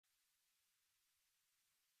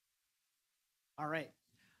All right.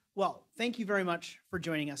 Well, thank you very much for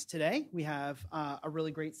joining us today. We have a really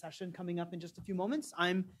great session coming up in just a few moments.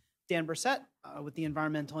 I'm Dan Brissett with the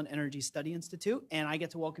Environmental and Energy Study Institute, and I get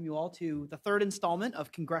to welcome you all to the third installment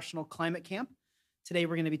of Congressional Climate Camp. Today,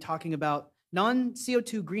 we're going to be talking about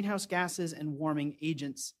non-CO2 greenhouse gases and warming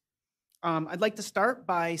agents. I'd like to start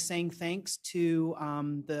by saying thanks to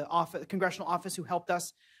the Congressional office who helped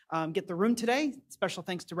us get the room today. Special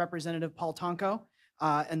thanks to Representative Paul Tonko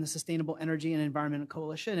and the Sustainable Energy and Environment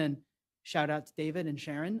Coalition, and shout out to David and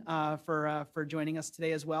Sharon for joining us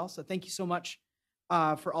today as well. So thank you so much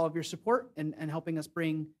for all of your support and helping us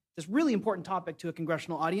bring this really important topic to a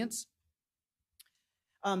congressional audience.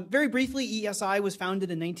 Very briefly, EESI was founded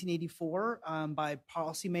in 1984 by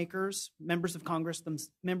policymakers, members of Congress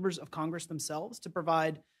themselves, to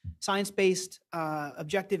provide science-based,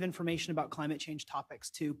 objective information about climate change topics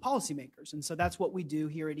to policymakers. And so that's what we do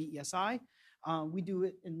here at EESI. We do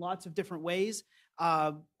it in lots of different ways.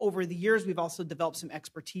 Over the years, we've also developed some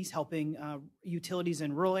expertise helping utilities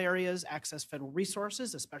in rural areas access federal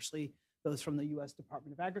resources, especially those from the U.S.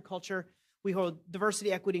 Department of Agriculture. We hold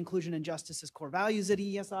diversity, equity, inclusion, and justice as core values at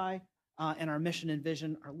EESI, and our mission and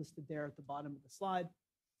vision are listed there at the bottom of the slide.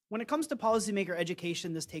 When it comes to policymaker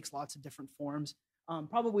education, this takes lots of different forms.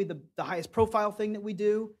 Probably the highest profile thing that we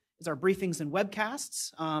do is our briefings and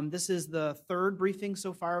webcasts. This is the third briefing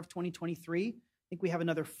so far of 2023. I think we have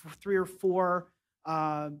another 3 or 4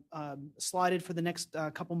 slotted for the next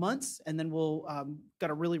couple months, and then we'll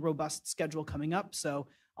got a really robust schedule coming up. So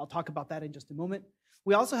I'll talk about that in just a moment.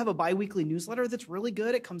 We also have a bi-weekly newsletter that's really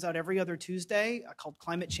good. It comes out every other Tuesday called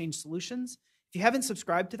Climate Change Solutions. If you haven't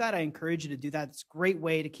subscribed to that, I encourage you to do that. It's a great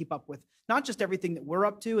way to keep up with not just everything that we're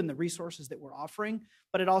up to and the resources that we're offering,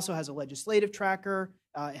 but it also has a legislative tracker.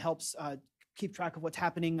 It helps keep track of what's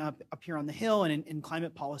happening up here on the Hill and in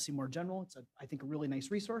climate policy more general. It's, I think, a really nice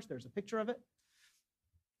resource. There's a picture of it.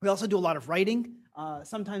 We also do a lot of writing.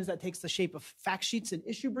 Sometimes that takes the shape of fact sheets and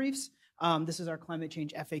issue briefs. This is our climate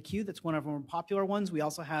change FAQ. That's one of our more popular ones. We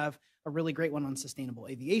also have a really great one on sustainable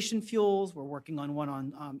aviation fuels. We're working on one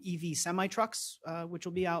on EV semi-trucks, which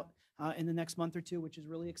will be out in the next month or two, which is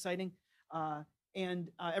really exciting. And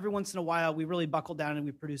every once in a while, we really buckle down and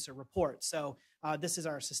we produce a report. So this is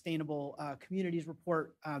our Sustainable Communities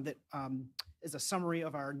Report that is a summary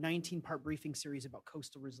of our 19-part briefing series about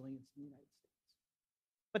coastal resilience in the United States.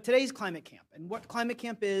 But today's Climate Camp, and what Climate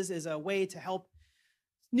Camp is a way to help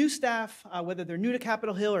new staff, whether they're new to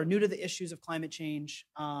Capitol Hill or new to the issues of climate change,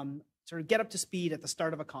 sort of get up to speed at the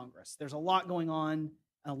start of a Congress. There's a lot going on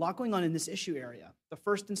in this issue area. The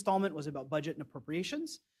first installment was about budget and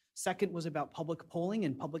appropriations. Second was about public polling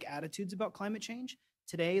and public attitudes about climate change.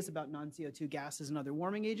 Today is about non-CO2 gases and other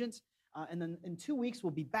warming agents. And then in 2 weeks,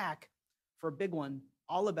 we'll be back for a big one,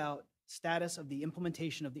 all about status of the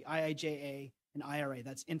implementation of the IIJA and IRA.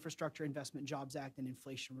 That's Infrastructure Investment Jobs Act and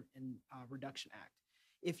Inflation Reduction Act.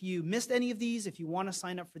 If you missed any of these, if you want to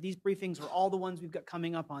sign up for these briefings or all the ones we've got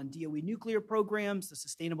coming up on DOE nuclear programs, the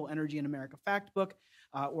Sustainable Energy in America Fact Book,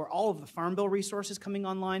 or all of the Farm Bill resources coming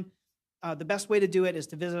online, the best way to do it is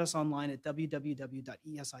to visit us online at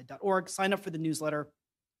www.eesi.org. Sign up for the newsletter.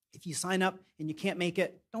 If you sign up and you can't make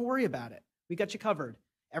it, don't worry about it. We got you covered.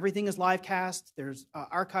 Everything is live cast. There's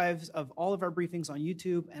archives of all of our briefings on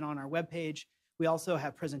YouTube and on our webpage. We also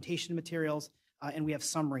have presentation materials. And we have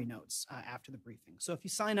summary notes after the briefing. So if you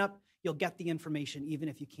sign up, you'll get the information even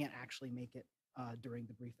if you can't actually make it during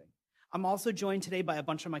the briefing. I'm also joined today by a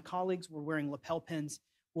bunch of my colleagues. We're wearing lapel pins.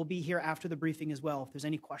 We'll be here after the briefing as well. If there's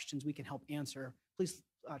any questions we can help answer, please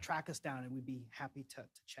track us down and we'd be happy to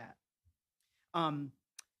chat.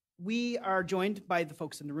 We are joined by the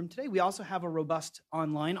folks in the room today. We also have a robust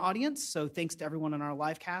online audience. So thanks to everyone on our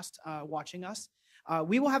live cast watching us.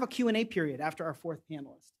 We will have a Q&A period after our fourth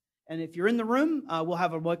panelist. And if you're in the room, we'll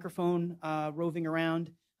have a microphone roving around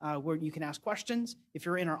where you can ask questions. If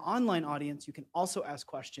you're in our online audience, you can also ask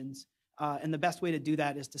questions. And the best way to do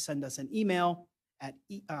that is to send us an email at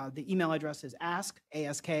the email address is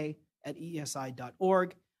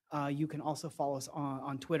ask@eesi.org. You can also follow us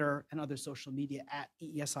on Twitter and other social media at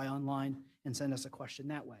EESI Online and send us a question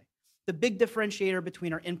that way. The big differentiator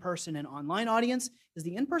between our in-person and online audience is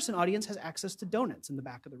the in-person audience has access to donuts in the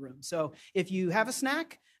back of the room. So if you have a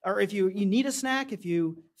snack, or if you need a snack, if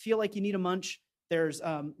you feel like you need a munch, there's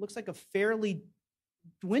looks like a fairly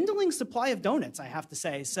dwindling supply of donuts, I have to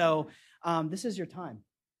say. So this is your time.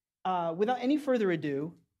 Without any further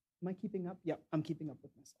ado, am I keeping up? Yep, I'm keeping up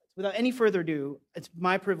with my slides. Without any further ado, it's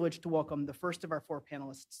my privilege to welcome the first of our 4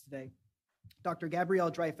 panelists today. Dr. Gabrielle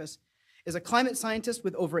Dreyfus is a climate scientist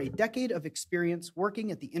with over a decade of experience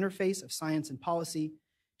working at the interface of science and policy.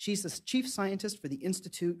 She's the chief scientist for the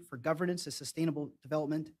Institute for Governance and Sustainable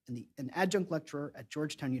Development and an adjunct lecturer at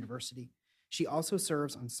Georgetown University. She also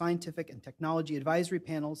serves on scientific and technology advisory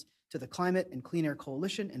panels to the Climate and Clean Air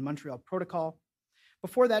Coalition and Montreal Protocol.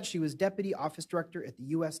 Before that, she was Deputy Office Director at the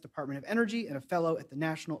U.S. Department of Energy and a Fellow at the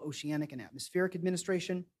National Oceanic and Atmospheric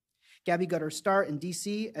Administration. Gabby got her start in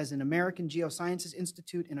D.C. as an American Geosciences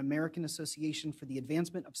Institute and American Association for the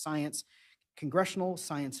Advancement of Science Congressional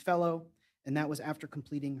Science Fellow, and that was after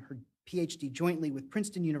completing her PhD jointly with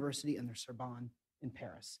Princeton University and the Sorbonne in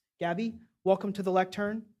Paris. Gabby, welcome to the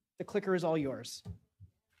lectern. The clicker is all yours.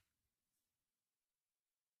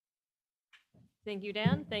 Thank you,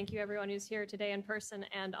 Dan. Thank you, everyone who's here today in person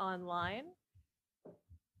and online.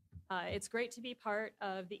 It's great to be part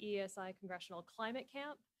of the EESI Congressional Climate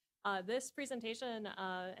Camp. This presentation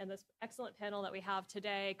and this excellent panel that we have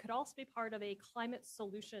today could also be part of a climate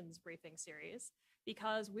solutions briefing series,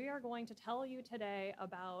 because we are going to tell you today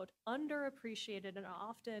about underappreciated and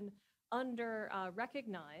often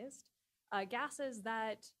under-recognized gases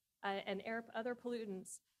that and other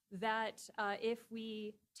pollutants that if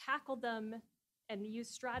we tackled them and use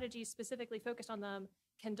strategies specifically focused on them,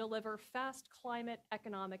 can deliver fast climate,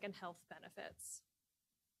 economic, and health benefits.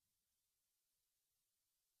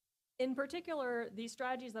 In particular, these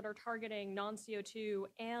strategies that are targeting non-CO2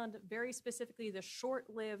 and very specifically the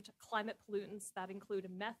short-lived climate pollutants that include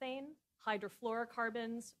methane,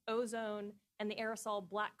 hydrofluorocarbons, ozone, and the aerosol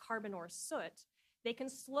black carbon or soot, they can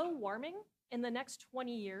slow warming in the next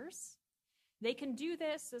 20 years. They can do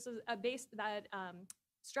this. This is a base that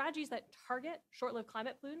strategies that target short-lived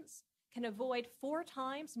climate pollutants can avoid 4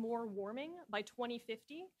 times more warming by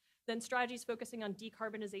 2050 than strategies focusing on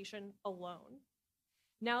decarbonization alone.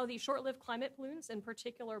 Now, the short-lived climate pollutants, in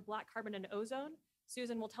particular black carbon and ozone,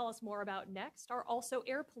 Susan will tell us more about next, are also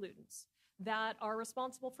air pollutants that are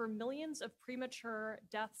responsible for millions of premature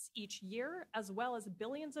deaths each year, as well as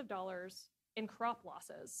billions of dollars in crop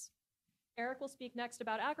losses. Eric will speak next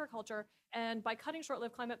about agriculture, and by cutting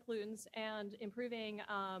short-lived climate pollutants and improving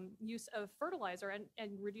use of fertilizer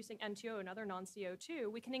and reducing N2O and other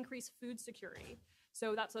non-CO2, we can increase food security.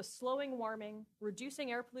 So that's a slowing warming,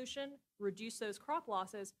 reducing air pollution, reduce those crop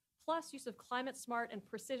losses, plus use of climate-smart and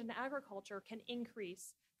precision agriculture can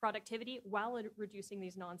increase productivity while reducing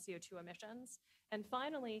these non-CO2 emissions. And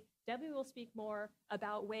finally, Debbie will speak more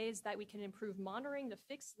about ways that we can improve monitoring to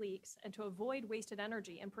fix leaks and to avoid wasted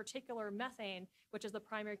energy, in particular methane, which is the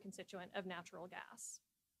primary constituent of natural gas.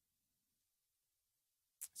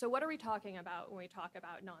 So what are we talking about when we talk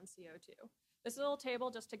about non-CO2? This little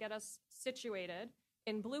table just to get us situated.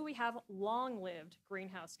 In blue, we have long-lived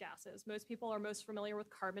greenhouse gases. Most people are most familiar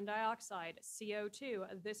with carbon dioxide,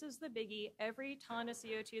 CO2. This is the biggie. Every ton of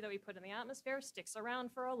CO2 that we put in the atmosphere sticks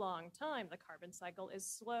around for a long time. The carbon cycle is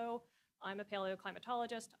slow. I'm a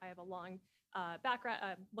paleoclimatologist. I have a long background,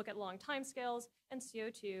 look at long time scales, and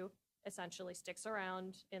CO2 essentially sticks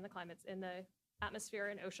around in the atmosphere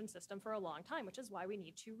and ocean system for a long time, which is why we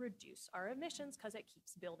need to reduce our emissions, because it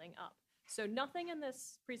keeps building up. So nothing in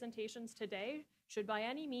this presentations today should by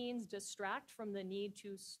any means distract from the need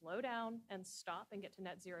to slow down and stop and get to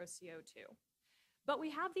net zero CO2. But we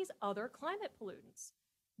have these other climate pollutants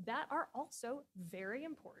that are also very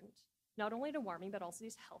important, not only to warming, but also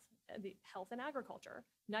the health and agriculture.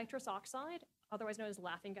 Nitrous oxide, otherwise known as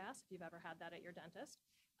laughing gas, if you've ever had that at your dentist,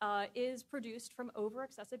 is produced from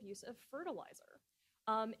over-excessive use of fertilizer.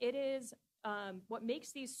 It is what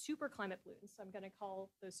makes these super climate pollutants, I'm going to call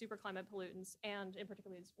those super climate pollutants, and in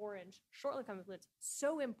particular these orange short-lived climate pollutants,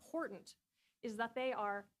 so important is that they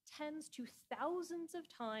are tens to thousands of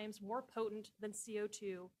times more potent than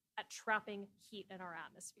CO2 at trapping heat in our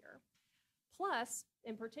atmosphere. Plus,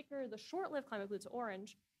 in particular, the short-lived climate pollutants,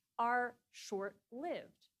 orange, are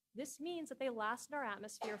short-lived. This means that they last in our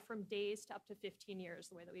atmosphere from days to up to 15 years,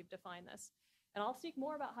 the way that we've defined this. And I'll speak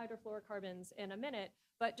more about hydrofluorocarbons in a minute,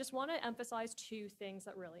 but just want to emphasize 2 things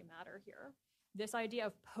that really matter here. This idea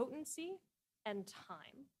of potency and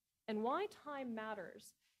time. And why time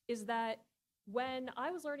matters is that when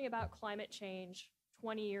I was learning about climate change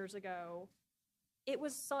 20 years ago, it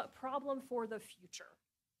was a problem for the future.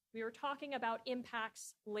 We were talking about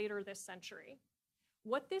impacts later this century.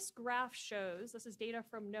 What this graph shows, this is data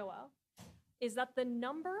from NOAA, is that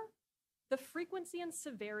the frequency and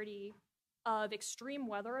severity of extreme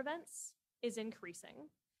weather events is increasing.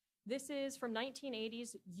 This is from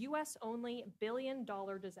 1980s US only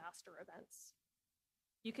billion-dollar disaster events.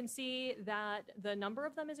 You can see that the number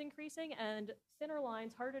of them is increasing, and thinner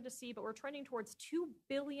lines, harder to see, but we're trending towards $2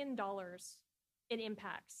 billion in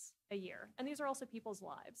impacts a year. And these are also people's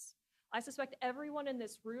lives. I suspect everyone in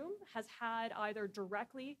this room has had either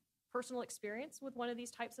directly personal experience with one of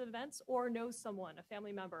these types of events or knows someone, a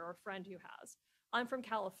family member or friend who has. I'm from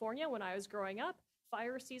California. When I was growing up,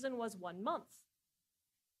 fire season was 1 month.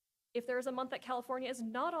 If there is a month that California is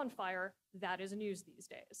not on fire, that is news these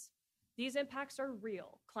days. These impacts are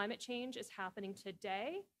real. Climate change is happening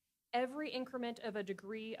today. Every increment of a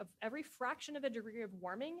degree of, every fraction of a degree of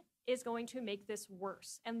warming is going to make this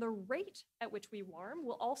worse. And the rate at which we warm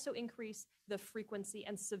will also increase the frequency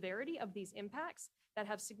and severity of these impacts that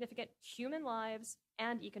have significant human lives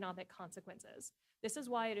and economic consequences. This is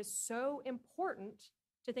why it is so important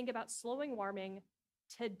to think about slowing warming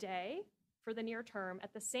today for the near term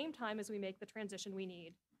at the same time as we make the transition we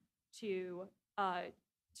need to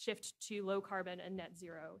shift to low carbon and net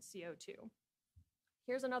zero CO2.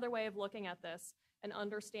 Here's another way of looking at this and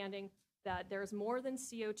understanding that there's more than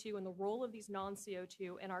CO2 and the role of these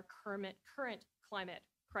non-CO2 in our current climate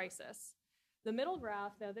crisis. The middle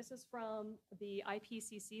graph, though, this is from the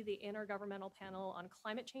IPCC, the Intergovernmental Panel on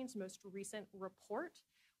Climate Change's most recent report.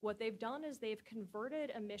 What they've done is they've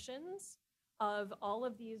converted emissions of all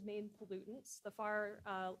of these main pollutants. The far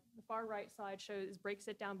right side breaks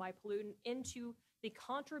it down by pollutant into the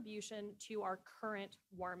contribution to our current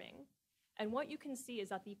warming. And what you can see is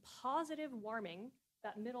that the positive warming,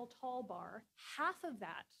 that middle tall bar, half of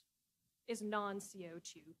that is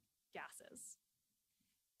non-CO2 gases.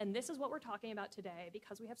 And this is what we're talking about today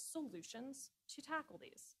because we have solutions to tackle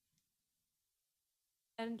these.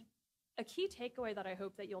 And a key takeaway that I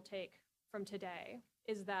hope that you'll take from today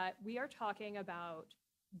is that we are talking about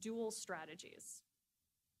dual strategies.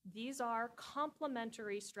 These are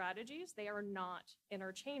complementary strategies. They are not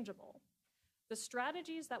interchangeable. The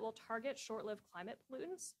strategies that will target short-lived climate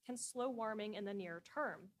pollutants can slow warming in the near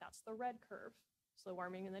term. That's the red curve, slow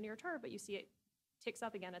warming in the near term, but you see it ticks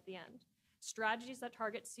up again at the end. Strategies that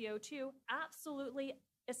target CO2, absolutely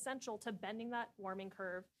essential to bending that warming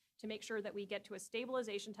curve to make sure that we get to a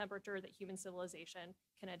stabilization temperature that human civilization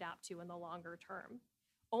can adapt to in the longer term.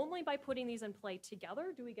 Only by putting these in play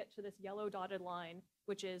together do we get to this yellow dotted line,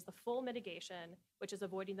 which is the full mitigation, which is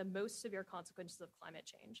avoiding the most severe consequences of climate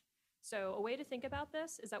change. So a way to think about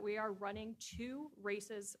this is that we are running two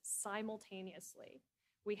races simultaneously.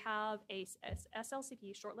 We have a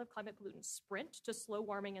SLCP, short-lived climate pollutant sprint to slow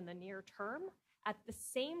warming in the near term at the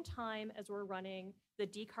same time as we're running the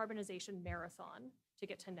decarbonization marathon to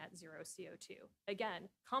get to net zero CO2. Again,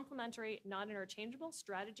 complementary, not interchangeable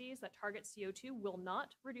strategies that target CO2 will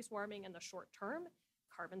not reduce warming in the short term.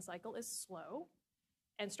 Carbon cycle is slow.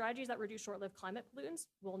 And strategies that reduce short-lived climate pollutants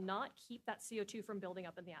will not keep that CO2 from building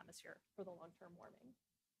up in the atmosphere for the long-term warming.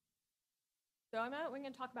 So we're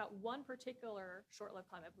going to talk about one particular short-lived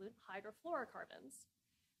climate pollutant, hydrofluorocarbons,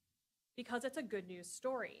 because it's a good news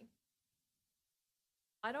story.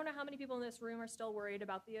 I don't know how many people in this room are still worried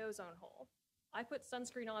about the ozone hole. I put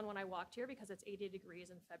sunscreen on when I walked here because it's 80 degrees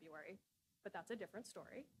in February, but that's a different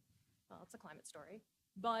story. Well, it's a climate story.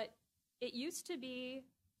 But it used to be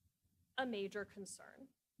a major concern.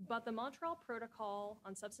 But the Montreal Protocol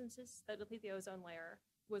on substances that deplete the ozone layer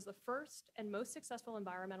was the first and most successful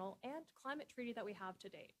environmental and climate treaty that we have to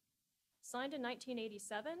date. Signed in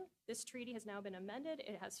 1987, this treaty has now been amended.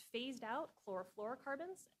 It has phased out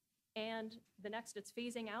chlorofluorocarbons, and it's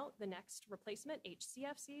phasing out the next replacement,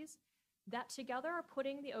 HCFCs, that together are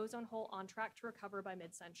putting the ozone hole on track to recover by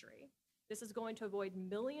mid-century. This is going to avoid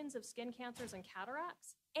millions of skin cancers and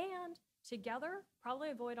cataracts, and together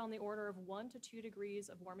probably avoid on the order of 1 to 2 degrees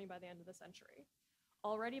of warming by the end of the century.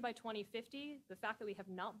 Already by 2050, the fact that we have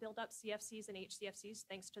not built up CFCs and HCFCs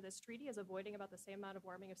thanks to this treaty is avoiding about the same amount of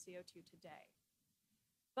warming of CO2 today.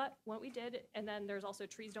 But what we did, and then there's also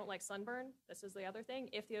trees don't like sunburn. This is the other thing.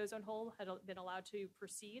 If the ozone hole had been allowed to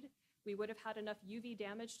proceed, we would have had enough UV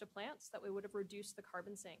damage to plants that we would have reduced the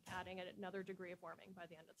carbon sink, adding another degree of warming by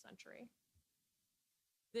the end of the century.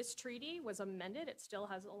 This treaty was amended. It still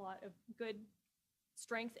has a lot of good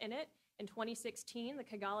strength in it. In 2016, the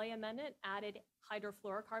Kigali Amendment added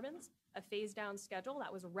hydrofluorocarbons, a phase-down schedule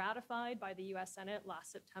that was ratified by the US Senate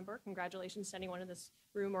last September. Congratulations to anyone in this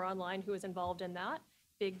room or online who was involved in that.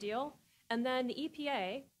 Big deal. And then the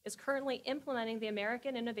EPA is currently implementing the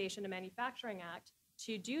American Innovation and Manufacturing Act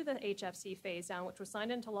to do the HFC phase-down, which was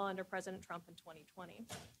signed into law under President Trump in 2020.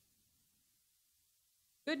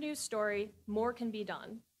 Good news story, more can be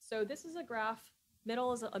done. So this is a graph,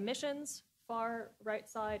 middle is emissions, far right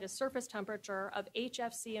side is surface temperature of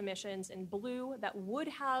HFC emissions in blue that would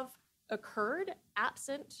have occurred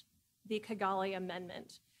absent the Kigali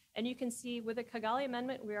Amendment. And you can see with the Kigali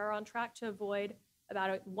Amendment, we are on track to avoid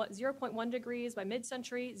about 0.1 degrees by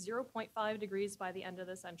mid-century, 0.5 degrees by the end of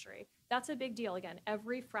the century. That's a big deal. Again,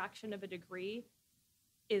 every fraction of a degree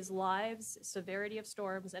is lives, severity of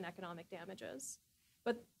storms, and economic damages.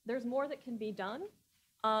 But there's more that can be done.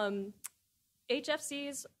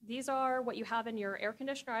 HFCs, these are what you have in your air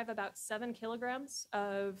conditioner. I have about 7 kilograms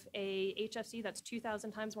of a HFC that's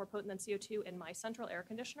 2,000 times more potent than CO2 in my central air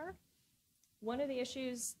conditioner. One of the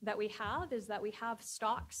issues that we have is that we have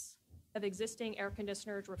stocks of existing air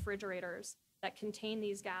conditioners, refrigerators that contain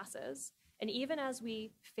these gases. And even as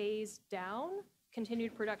we phase down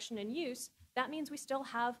continued production and use, that means we still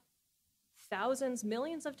have thousands,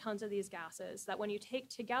 millions of tons of these gases that when you take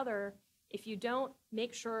together, if you don't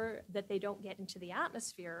make sure that they don't get into the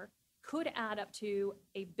atmosphere, could add up to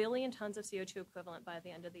 1 billion tons of CO2 equivalent by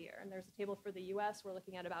the end of the year. And there's a table for the US. We're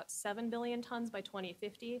looking at about 7 billion tons by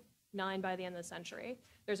 2050, 9 by the end of the century.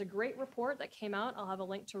 There's a great report that came out, I'll have a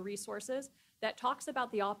link to resources, that talks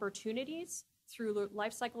about the opportunities through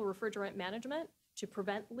life cycle refrigerant management to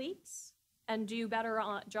prevent leaks and do better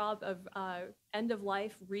job of end of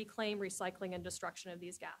life, reclaim, recycling, and destruction of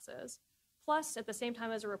these gases. Plus, at the same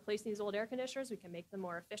time as we're replacing these old air conditioners, we can make them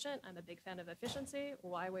more efficient. I'm a big fan of efficiency.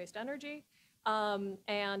 Why waste energy?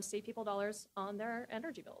 And save people dollars on their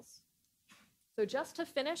energy bills. So just to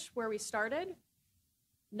finish where we started,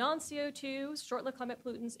 non-CO2, short-lived climate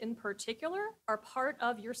pollutants in particular, are part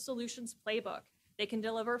of your solutions playbook. They can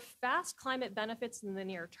deliver fast climate benefits in the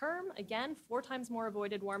near term. Again, 4 times more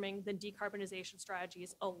avoided warming than decarbonization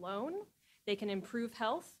strategies alone. They can improve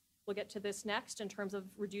health. We'll get to this next in terms of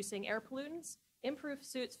reducing air pollutants, improve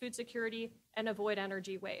food security, and avoid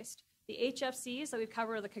energy waste. The HFCs that we've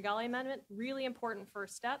covered in the Kigali Amendment, really important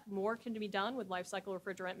first step. More can be done with life cycle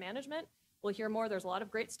refrigerant management. We'll hear more. There's a lot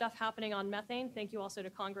of great stuff happening on methane. Thank you also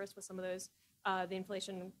to Congress with some of those, the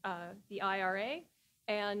inflation, the IRA.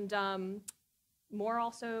 And more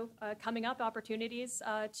also coming up, opportunities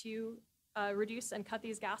to reduce and cut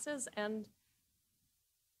these gases and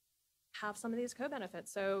have some of these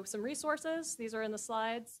co-benefits. So some resources, these are in the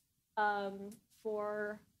slides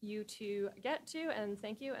for you to get to, and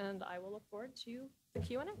thank you, and I will look forward to the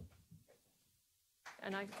Q&A.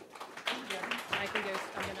 And I can go,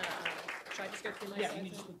 I'm gonna, should I just go through my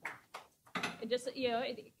slides? And just, you know,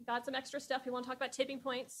 got some extra stuff. We want to talk about tipping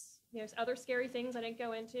points, you know, other scary things I didn't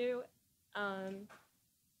go into. I'll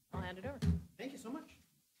hand it over. Thank you so much.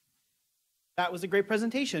 That was a great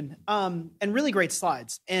presentation and really great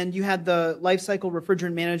slides. And you had the life cycle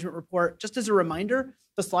refrigerant management report. Just as a reminder,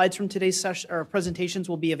 the slides from today's session or presentations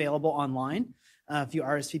will be available online. If you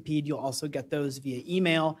RSVP'd, you'll also get those via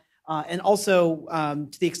email. And also,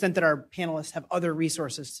 to the extent that our panelists have other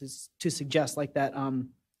resources to suggest, like that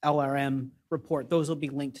LRM report, those will be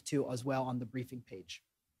linked to as well on the briefing page.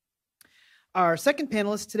 Our second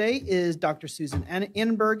panelist today is Dr. Susan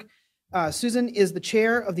Annenberg. Susan is the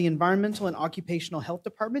chair of the Environmental and Occupational Health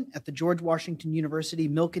Department at the George Washington University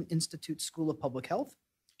Milken Institute School of Public Health.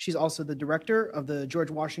 She's also the director of the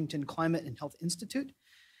George Washington Climate and Health Institute.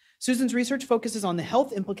 Susan's research focuses on the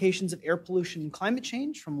health implications of air pollution and climate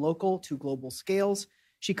change from local to global scales.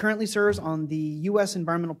 She currently serves on the U.S.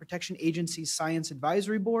 Environmental Protection Agency's Science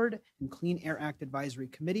Advisory Board and Clean Air Act Advisory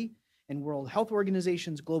Committee, and World Health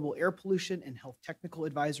Organization's Global Air Pollution and Health Technical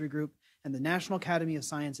Advisory Group, and the National Academy of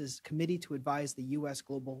Sciences Committee to advise the U.S.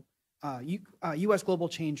 Global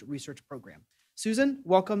Change Research Program. Susan,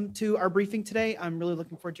 welcome to our briefing today. I'm really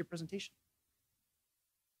looking forward to your presentation.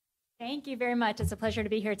 Thank you very much. It's a pleasure to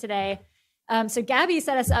be here today. So Gabby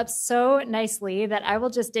set us up so nicely that I will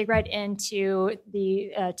just dig right into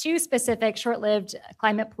the 2 specific short-lived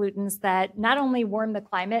climate pollutants that not only warm the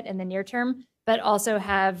climate in the near term, but also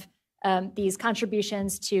have these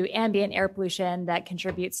contributions to ambient air pollution that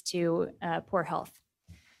contributes to poor health.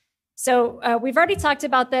 So we've already talked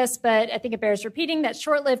about this, but I think it bears repeating that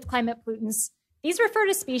short-lived climate pollutants, these refer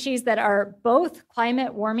to species that are both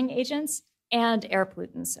climate warming agents and air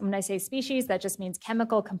pollutants. And when I say species, that just means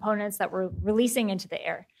chemical components that we're releasing into the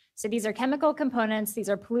air. So these are chemical components, these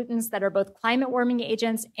are pollutants that are both climate warming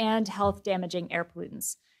agents and health damaging air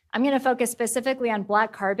pollutants. I'm going to focus specifically on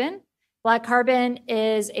black carbon. Black carbon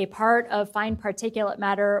is a part of fine particulate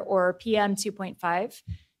matter, or PM 2.5.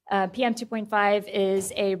 PM 2.5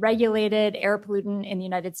 is a regulated air pollutant in the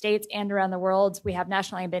United States and around the world. We have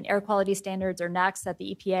National Ambient Air Quality Standards, or NAAQS, that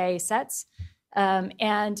the EPA sets.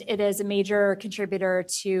 And it is a major contributor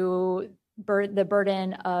to the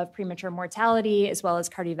burden of premature mortality, as well as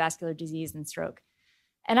cardiovascular disease and stroke.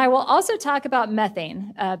 And I will also talk about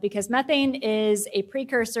methane, because methane is a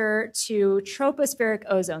precursor to tropospheric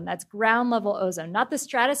ozone. That's ground level ozone, not the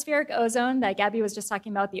stratospheric ozone that Gabby was just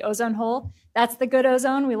talking about, the ozone hole. That's the good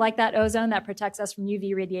ozone. We like that ozone that protects us from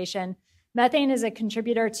UV radiation. Methane is a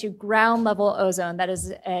contributor to ground level ozone. That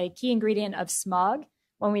is a key ingredient of smog.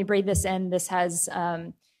 when we breathe this in, this has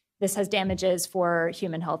damages for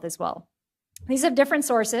human health as well. These have different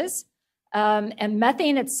sources, and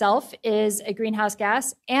methane itself is a greenhouse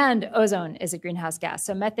gas, and ozone is a greenhouse gas.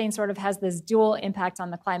 So methane sort of has this dual impact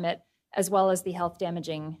on the climate, as well as the health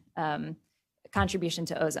damaging contribution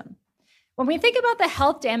to ozone. When we think about the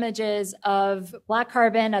health damages of black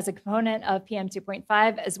carbon as a component of PM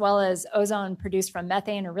 2.5, as well as ozone produced from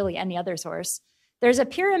methane or really any other source, there's a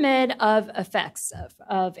pyramid of effects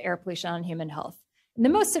of air pollution on human health. And the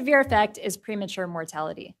most severe effect is premature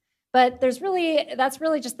mortality. But that's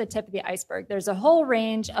really just the tip of the iceberg. There's a whole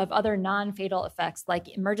range of other non-fatal effects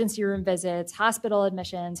like emergency room visits, hospital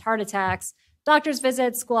admissions, heart attacks, doctor's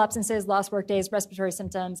visits, school absences, lost work days, respiratory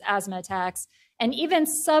symptoms, asthma attacks, and even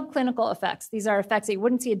subclinical effects. These are effects that you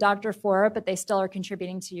wouldn't see a doctor for, but they still are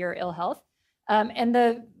contributing to your ill health. And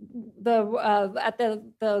at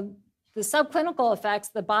the subclinical effects,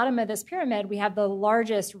 the bottom of this pyramid, we have the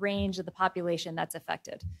largest range of the population that's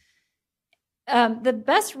affected. The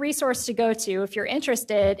best resource to go to if you're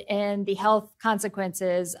interested in the health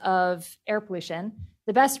consequences of air pollution,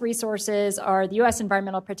 the best resources are the U.S.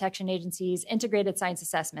 Environmental Protection Agency's Integrated Science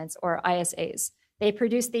Assessments, or ISAs. They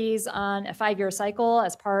produce these on a 5-year cycle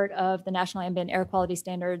as part of the National Ambient Air Quality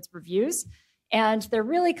Standards reviews. And they're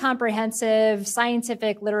really comprehensive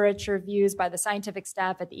scientific literature reviews by the scientific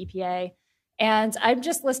staff at the EPA. And I'm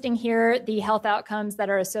just listing here the health outcomes that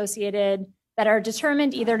are associated, that are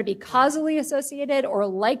determined either to be causally associated or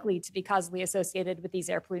likely to be causally associated with these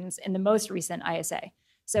air pollutants in the most recent ISA.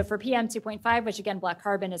 So for PM 2.5, which again, black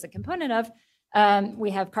carbon is a component of,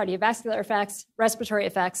 we have cardiovascular effects, respiratory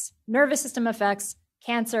effects, nervous system effects,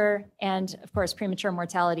 cancer, and of course, premature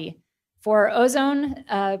mortality. For ozone,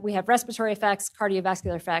 we have respiratory effects,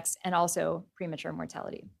 cardiovascular effects, and also premature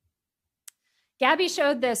mortality. Gabby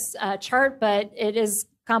showed this chart, but it is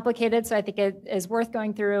complicated, so I think it is worth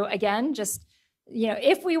going through again. Just,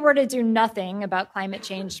 if we were to do nothing about climate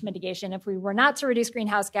change mitigation, if we were not to reduce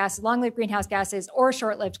greenhouse gases, long-lived greenhouse gases, or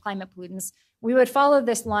short-lived climate pollutants, we would follow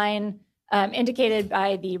this line indicated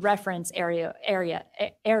by the reference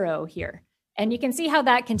arrow here. And you can see how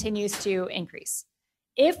that continues to increase.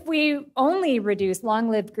 If we only reduce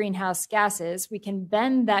long-lived greenhouse gases, we can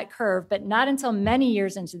bend that curve, but not until many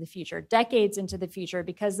years into the future, decades into the future,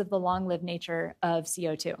 because of the long-lived nature of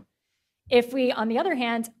CO2. If we, on the other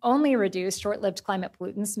hand, only reduce short-lived climate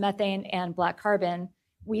pollutants, methane and black carbon,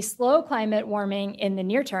 we slow climate warming in the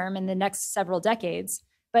near term, in the next several decades,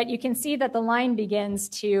 but you can see that the line begins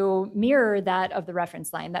to mirror that of the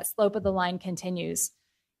reference line. That slope of the line continues.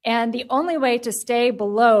 And the only way to stay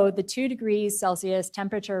below the 2 degrees Celsius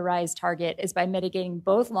temperature rise target is by mitigating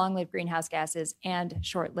both long-lived greenhouse gases and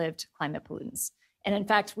short-lived climate pollutants. And in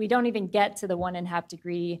fact, we don't even get to the 1.5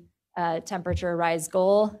 degree temperature rise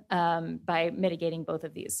goal by mitigating both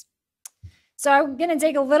of these. So I'm going to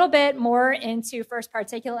dig a little bit more into first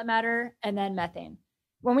particulate matter and then methane.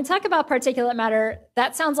 When we talk about particulate matter,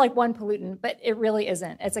 that sounds like one pollutant, but it really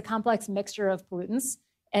isn't. It's a complex mixture of pollutants.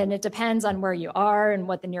 And it depends on where you are and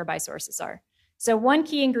what the nearby sources are. So one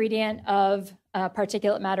key ingredient of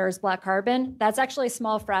particulate matter is black carbon. That's actually a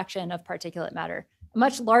small fraction of particulate matter. A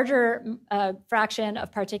much larger fraction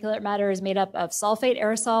of particulate matter is made up of sulfate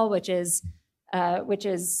aerosol, which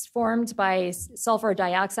is formed by sulfur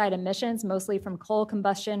dioxide emissions, mostly from coal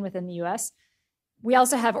combustion within the US. We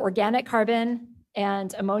also have organic carbon,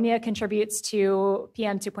 and ammonia contributes to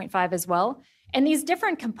PM 2.5 as well. And these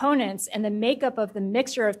different components and the makeup of the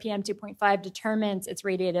mixture of PM 2.5 determines its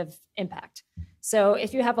radiative impact. So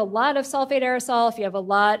if you have a lot of sulfate aerosol, if you have a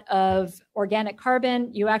lot of organic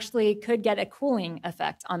carbon, you actually could get a cooling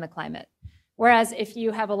effect on the climate. Whereas if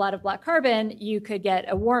you have a lot of black carbon, you could get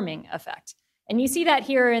a warming effect. And you see that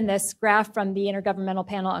here in this graph from the Intergovernmental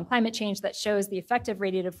Panel on Climate Change that shows the effective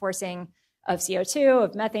radiative forcing of CO2,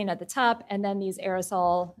 of methane at the top, and then these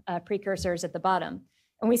aerosol precursors at the bottom.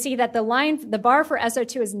 And we see that the bar for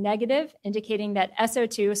SO2 is negative, indicating that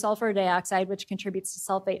SO2, sulfur dioxide, which contributes to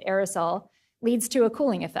sulfate aerosol, leads to a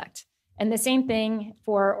cooling effect. And the same thing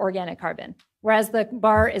for organic carbon, whereas the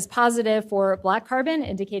bar is positive for black carbon,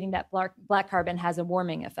 indicating that black carbon has a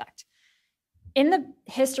warming effect. In the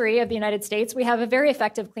history of the United States, we have a very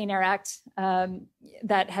effective Clean Air Act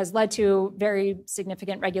that has led to very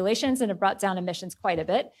significant regulations and have brought down emissions quite a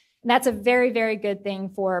bit. And that's a very, very good thing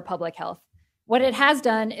for public health. What it has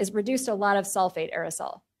done is reduced a lot of sulfate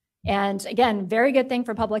aerosol. And again, very good thing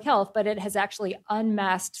for public health, but it has actually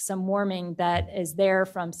unmasked some warming that is there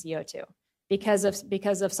from CO2 because of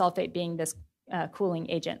sulfate being this cooling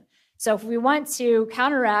agent. So if we want to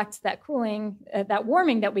counteract that cooling, that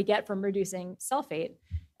warming that we get from reducing sulfate,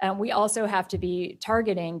 we also have to be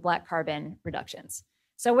targeting black carbon reductions.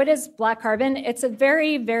 So what is black carbon? It's a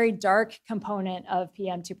very, very dark component of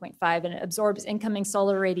PM 2.5, and it absorbs incoming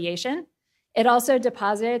solar radiation. It also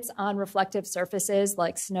deposits on reflective surfaces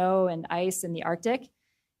like snow and ice in the Arctic.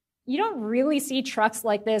 You don't really see trucks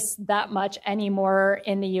like this that much anymore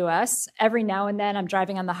in the US. Every now and then I'm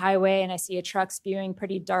driving on the highway and I see a truck spewing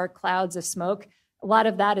pretty dark clouds of smoke. A lot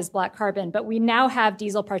of that is black carbon, but we now have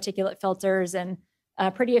diesel particulate filters and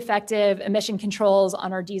pretty effective emission controls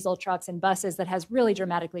on our diesel trucks and buses that has really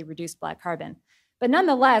dramatically reduced black carbon. But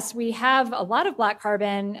nonetheless, we have a lot of black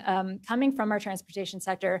carbon coming from our transportation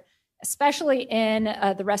sector, especially in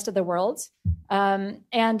the rest of the world.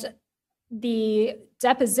 And the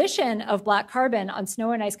deposition of black carbon on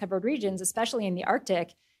snow and ice covered regions, especially in the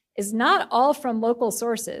Arctic, is not all from local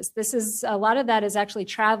sources. A lot of that is actually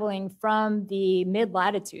traveling from the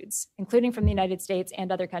mid-latitudes, including from the United States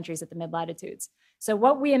and other countries at the mid-latitudes. So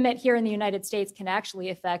what we emit here in the United States can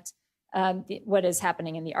actually affect what is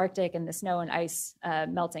happening in the Arctic and the snow and ice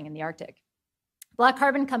melting in the Arctic. Black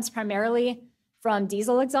carbon comes primarily from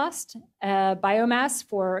diesel exhaust, biomass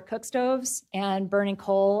for cook stoves, and burning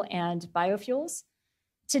coal and biofuels.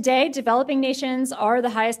 Today, developing nations are the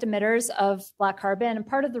highest emitters of black carbon, and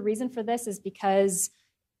part of the reason for this is because,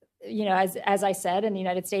 as I said, in the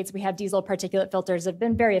United States, we have diesel particulate filters that have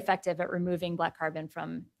been very effective at removing black carbon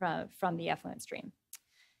from the effluent stream.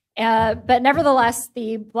 But nevertheless,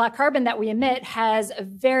 the black carbon that we emit has a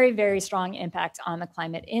very, very strong impact on the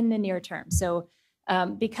climate in the near term. So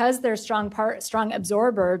because they're strong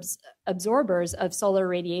absorbers of solar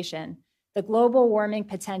radiation, the global warming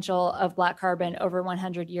potential of black carbon over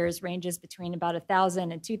 100 years ranges between about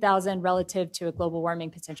 1,000 and 2,000 relative to a global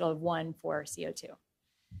warming potential of 1 for CO2.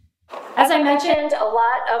 As I mentioned, a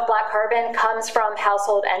lot of black carbon comes from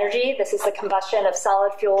household energy. This is the combustion of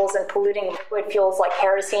solid fuels and polluting liquid fuels like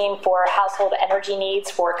kerosene for household energy needs,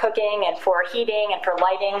 for cooking and for heating and for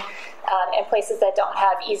lighting in places that don't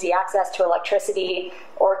have easy access to electricity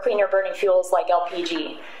or cleaner burning fuels like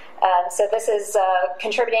LPG. So this is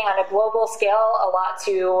contributing on a global scale a lot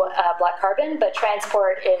to black carbon, but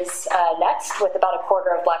transport is next with about a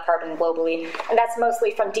quarter of black carbon globally. And that's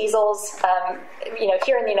mostly from diesels.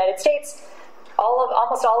 Here in the United States,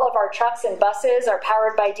 almost all of our trucks and buses are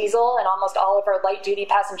powered by diesel, and almost all of our light-duty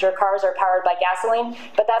passenger cars are powered by gasoline,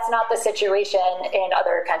 but that's not the situation in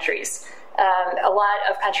other countries. A lot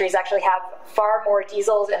of countries actually have far more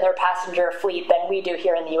diesels in their passenger fleet than we do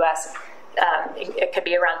here in the US. It could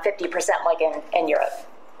be around 50% like in Europe.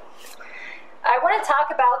 I want to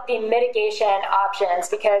talk about the mitigation options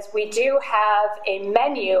because we do have a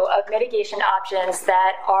menu of mitigation options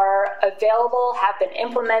that are available, have been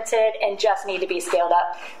implemented, and just need to be scaled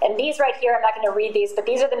up. And these right here, I'm not going to read these, but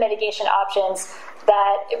these are the mitigation options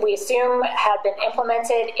that we assume have been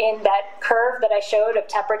implemented in that curve that I showed of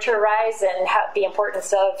temperature rise and the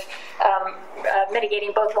importance of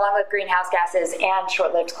mitigating both long-lived greenhouse gases and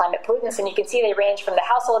short-lived climate pollutants. And you can see they range from the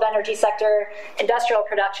household energy sector, industrial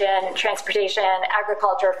production, transportation,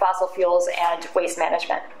 agriculture, fossil fuels, and waste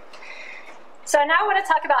management. So now I want to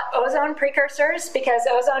talk about ozone precursors because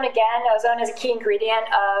ozone is a key ingredient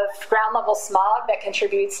of ground level smog that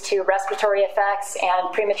contributes to respiratory effects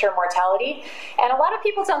and premature mortality. And a lot of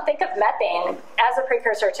people don't think of methane as a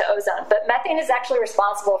precursor to ozone, but methane is actually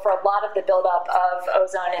responsible for a lot of the buildup of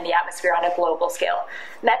ozone in the atmosphere on a global scale.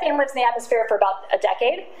 Methane lives in the atmosphere for about a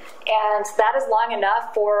decade, and that is long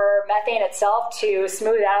enough for methane itself to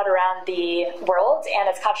smooth out around the world and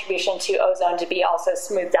its contribution to ozone to be also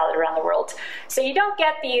smoothed out around the world. So you don't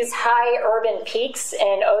get these high urban peaks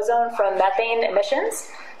in ozone from methane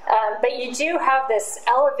emissions, but you do have this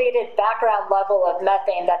elevated background level of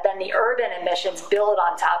methane that then the urban emissions build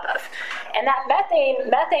on top of. And that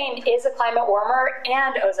methane is a climate warmer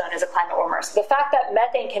and ozone is a climate warmer. So the fact that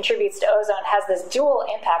methane contributes to ozone has this dual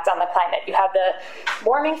impact on the climate. You have the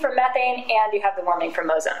warming from methane and you have the warming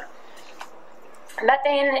from ozone.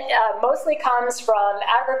 Methane mostly comes from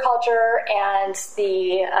agriculture and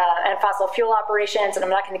fossil fuel operations, and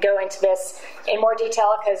I'm not going to go into this in more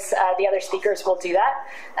detail because the other speakers will do that.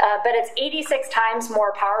 But it's 86 times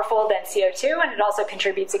more powerful than CO2, and it also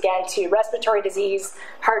contributes again to respiratory disease,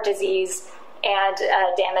 heart disease, and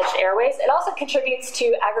damaged airways. It also contributes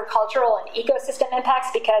to agricultural and ecosystem impacts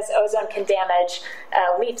because ozone can damage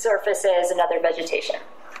leaf surfaces and other vegetation.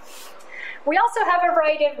 We also have a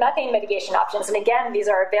variety of methane mitigation options. And again, these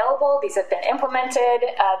are available. These have been implemented.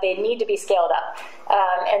 They need to be scaled up.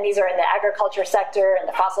 And these are in the agriculture sector, in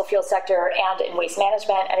the fossil fuel sector, and in waste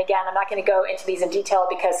management. And again, I'm not going to go into these in detail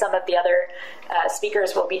because some of the other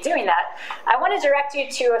speakers will be doing that. I want to direct you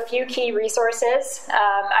to a few key resources.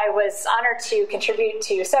 I was honored to contribute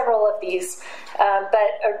to several of these,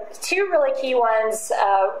 but two really key ones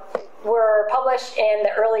were published in the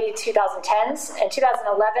early 2010s. In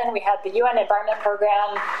 2011, we had the UN Environment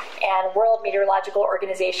Program and World Meteorological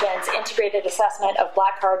Organization's integrated assessment of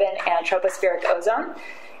black carbon and tropospheric ozone.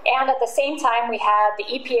 And at the same time, we had the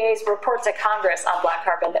EPA's report to Congress on black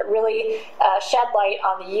carbon that really shed light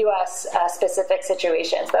on the U.S. Specific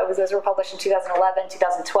situations. Those were published in 2011,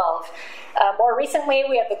 2012. More recently,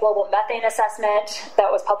 we have the Global Methane Assessment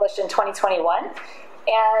that was published in 2021.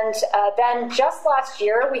 And then just last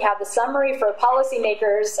year, we have the summary for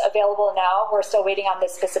policymakers available now. We're still waiting on the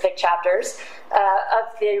specific chapters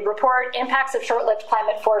of the report, Impacts of Short-Lived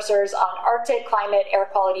Climate Forcers on Arctic Climate, Air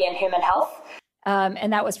Quality, and Human Health.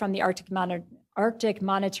 And that was from the Arctic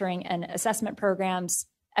Monitoring and Assessment Program's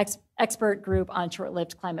expert group on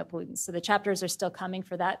short-lived climate pollutants. So the chapters are still coming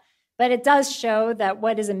for that. But it does show that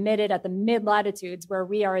what is emitted at the mid-latitudes, where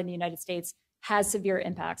we are in the United States, has severe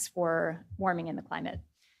impacts for warming in the climate.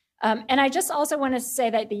 And I just also want to say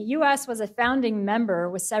that the US was a founding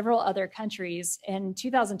member with several other countries in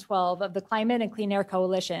 2012 of the Climate and Clean Air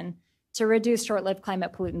Coalition to reduce short-lived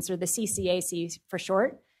climate pollutants, or the CCAC for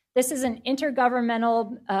short. This is an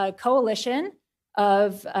intergovernmental coalition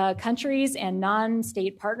of countries and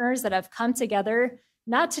non-state partners that have come together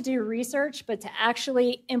not to do research, but to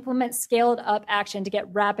actually implement scaled up action to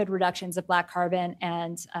get rapid reductions of black carbon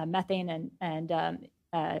and methane and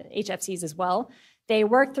HFCs as well. They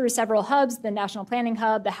work through several hubs, the National Planning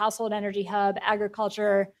Hub, the Household Energy Hub,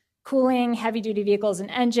 agriculture, cooling, heavy duty vehicles and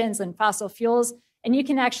engines, and fossil fuels. And you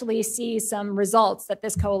can actually see some results that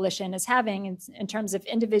this coalition is having in terms of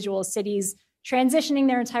individual cities transitioning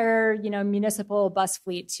their entire municipal bus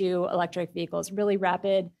fleet to electric vehicles, really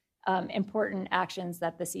rapid, important actions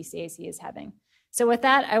that the CCAC is having. So with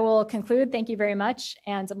that, I will conclude. Thank you very much.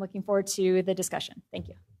 And I'm looking forward to the discussion. Thank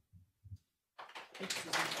you.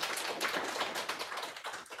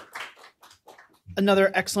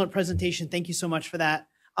 Another excellent presentation. Thank you so much for that.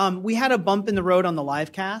 We had a bump in the road on the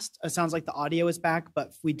live cast. It sounds like the audio is back,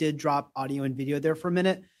 but we did drop audio and video there for a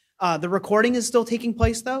minute. The recording is still taking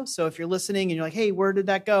place, though. So if you're listening and you're like, hey, where did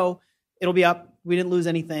that go? It'll be up. We didn't lose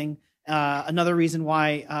anything. Another reason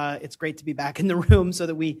why it's great to be back in the room so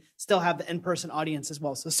that we still have the in-person audience as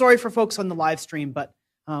well. So sorry for folks on the live stream, but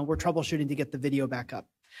we're troubleshooting to get the video back up.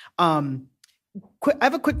 I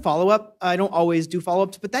have a quick follow-up. I don't always do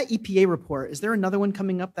follow-ups, but that EPA report, is there another one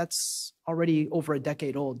coming up that's already over a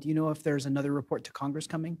decade old? Do you know if there's another report to Congress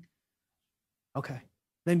coming? Okay.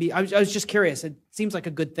 Maybe I was just curious. It seems like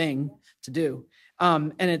a good thing to do.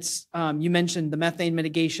 And it's you mentioned the methane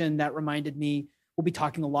mitigation. That reminded me, we'll be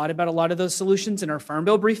talking a lot about a lot of those solutions in our Farm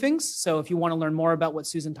Bill briefings. So if you want to learn more about what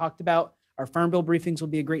Susan talked about, our Farm Bill briefings will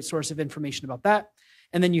be a great source of information about that.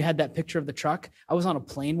 And then you had that picture of the truck. I was on a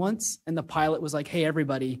plane once, and the pilot was like, hey,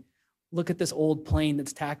 everybody, look at this old plane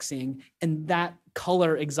that's taxiing. And that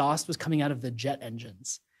color exhaust was coming out of the jet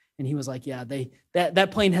engines. And he was like, yeah,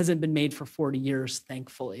 that plane hasn't been made for 40 years,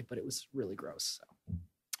 thankfully, but it was really gross. So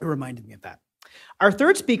it reminded me of that. Our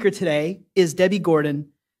third speaker today is Debbie Gordon.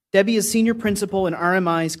 Debbie is Senior Principal in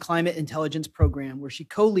RMI's Climate Intelligence Program, where she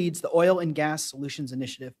co-leads the Oil and Gas Solutions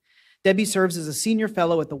Initiative. Debbie serves as a Senior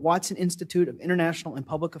Fellow at the Watson Institute of International and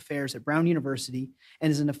Public Affairs at Brown University and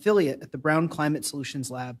is an affiliate at the Brown Climate Solutions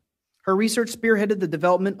Lab. Her research spearheaded the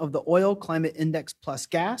development of the Oil Climate Index Plus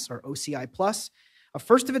Gas, or OCI Plus, a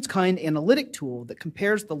first-of-its-kind analytic tool that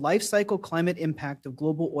compares the life cycle climate impact of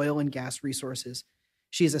global oil and gas resources.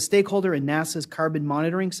 She is a stakeholder in NASA's carbon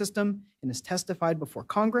monitoring system and has testified before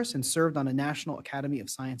Congress and served on a National Academy of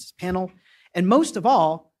Sciences panel. And most of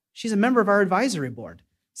all, she's a member of our advisory board.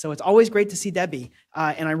 So it's always great to see Debbie,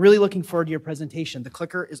 and I'm really looking forward to your presentation. The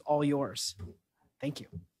clicker is all yours. Thank you.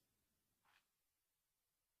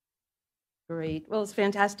 Great. Well, it's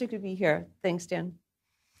fantastic to be here. Thanks, Dan.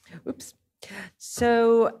 Oops.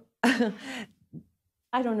 So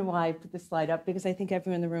I don't know why I put this slide up, because I think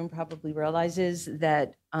everyone in the room probably realizes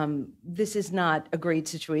that this is not a great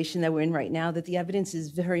situation that we're in right now, that the evidence is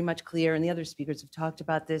very much clear, and the other speakers have talked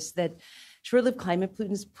about this, that short-lived climate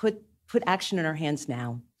pollutants put action in our hands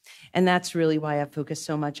now. And that's really why I focus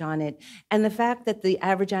so much on it. And the fact that the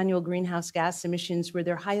average annual greenhouse gas emissions were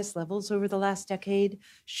their highest levels over the last decade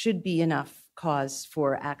should be enough cause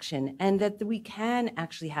for action, and that we can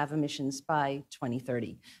actually have emissions by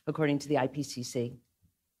 2030, according to the IPCC.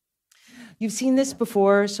 You've seen this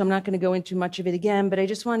before, so I'm not going to go into much of it again, but I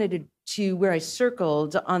just wanted to where I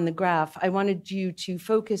circled on the graph, I wanted you to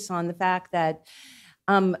focus on the fact that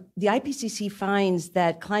the IPCC finds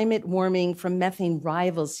that climate warming from methane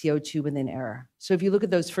rivals CO2 within error. So if you look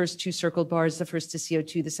at those first two circled bars, the first is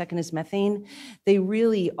CO2, the second is methane, they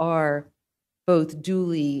really are both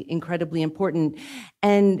duly incredibly important.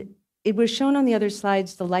 And it was shown on the other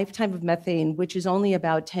slides, the lifetime of methane, which is only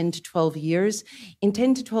about 10 to 12 years. In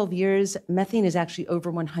 10 to 12 years, methane is actually over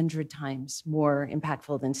 100 times more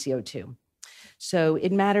impactful than CO2. So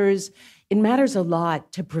it matters a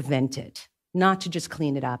lot to prevent it, not to just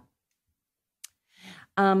clean it up.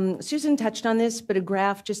 Susan touched on this, but a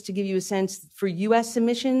graph just to give you a sense for US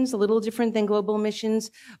emissions, a little different than global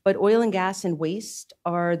emissions, but oil and gas and waste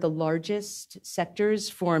are the largest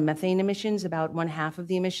sectors for methane emissions, about 1/2 of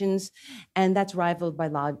the emissions, and that's rivaled by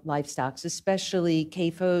livestock, especially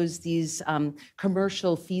CAFOs, these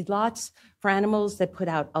commercial feedlots for animals that put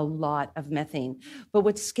out a lot of methane. But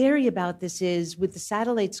what's scary about this is with the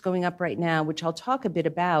satellites going up right now, which I'll talk a bit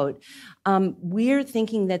about, we're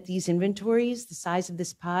thinking that these inventories, the size of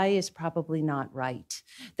this pie is probably not right,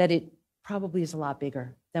 that it probably is a lot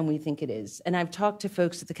bigger than we think it is. And I've talked to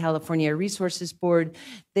folks at the California Air Resources Board.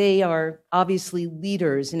 They are obviously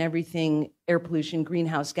leaders in everything air pollution,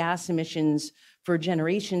 greenhouse gas emissions for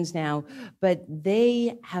generations now, but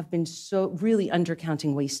they have been so really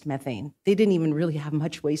undercounting waste methane. They didn't even really have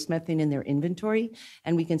much waste methane in their inventory,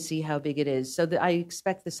 and we can see how big it is. So I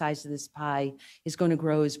expect the size of this pie is going to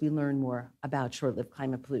grow as we learn more about short-lived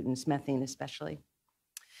climate pollutants, methane especially.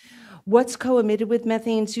 What's co-emitted with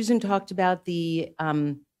methane? Susan talked about the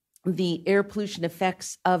air pollution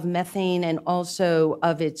effects of methane and also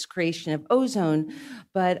of its creation of ozone,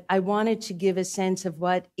 but I wanted to give a sense of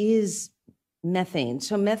what is methane.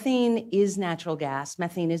 So methane is natural gas.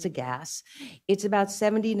 Methane is a gas. It's about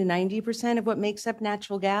 70 to 90% of what makes up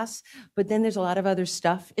natural gas, but then there's a lot of other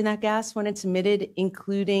stuff in that gas when it's emitted,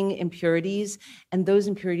 including impurities, and those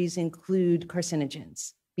impurities include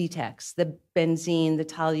carcinogens, BTEX, the benzene, the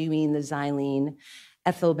toluene, the xylene,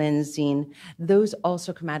 ethylbenzene. Those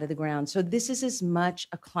also come out of the ground. So this is as much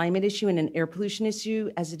a climate issue and an air pollution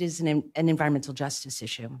issue as it is an environmental justice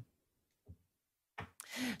issue.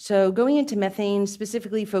 So going into methane,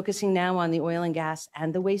 specifically focusing now on the oil and gas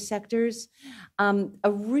and the waste sectors,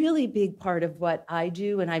 a really big part of what I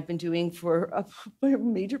do, and I've been doing for a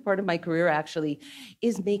major part of my career actually,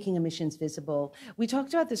 is making emissions visible. We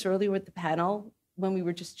talked about this earlier with the panel when we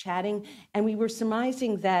were just chatting, and we were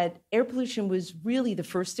surmising that air pollution was really the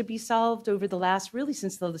first to be solved over the last, really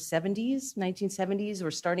since the 70s, 1970s,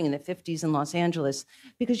 or starting in the 50s in Los Angeles,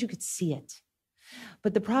 because you could see it.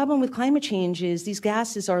 But the problem with climate change is these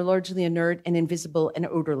gases are largely inert and invisible and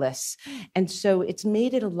odorless. And so it's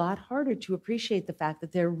made it a lot harder to appreciate the fact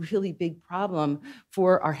that they're a really big problem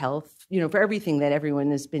for our health, for everything that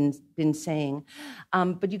everyone has been saying.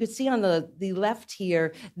 But you could see on the left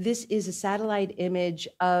here, this is a satellite image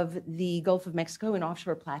of the Gulf of Mexico, an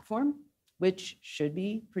offshore platform, which should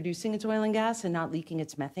be producing its oil and gas and not leaking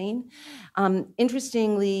its methane.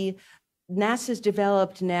 Interestingly, NASA's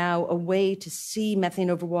developed now a way to see methane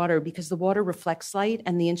over water because the water reflects light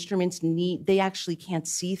and the instruments they actually can't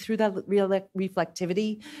see through that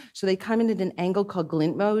reflectivity. So they come in at an angle called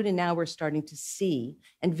glint mode, and now we're starting to see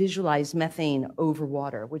and visualize methane over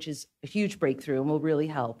water, which is a huge breakthrough and will really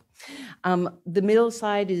help. The middle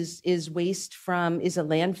slide is waste is a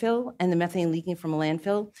landfill and the methane leaking from a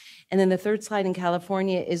landfill. And then the third slide in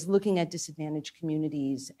California is looking at disadvantaged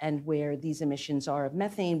communities and where these emissions are of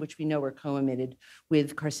methane, which we know are co-emitted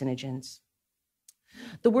with carcinogens.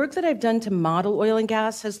 The work that I've done to model oil and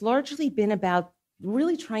gas has largely been about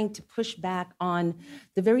really trying to push back on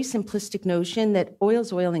the very simplistic notion that oil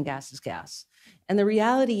is oil and gas is gas. And the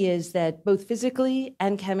reality is that both physically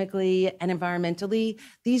and chemically and environmentally,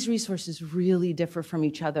 these resources really differ from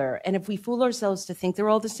each other. And if we fool ourselves to think they're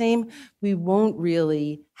all the same, we won't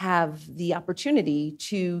really have the opportunity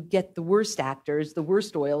to get the worst actors, the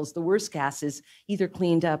worst oils, the worst gases, either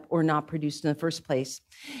cleaned up or not produced in the first place.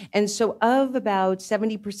 And so of about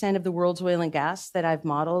 70% of the world's oil and gas that I've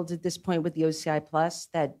modeled at this point with the OCI Plus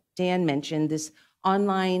that Dan mentioned, this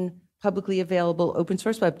online publicly available open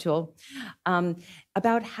source web tool,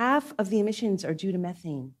 about half of the emissions are due to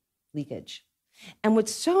methane leakage. And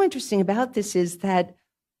what's so interesting about this is that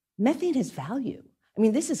methane has value. I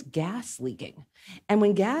mean, this is gas leaking. And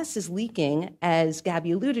when gas is leaking, as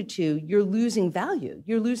Gabby alluded to, you're losing value.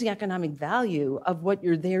 You're losing economic value of what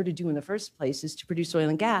you're there to do in the first place, is to produce oil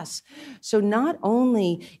and gas. So not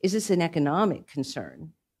only is this an economic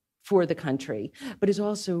concern for the country, but is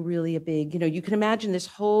also really a big, you can imagine this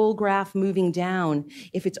whole graph moving down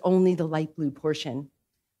if it's only the light blue portion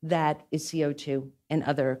that is CO2 and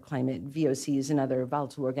other climate VOCs and other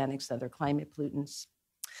volatile organics, other climate pollutants.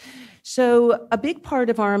 So a big part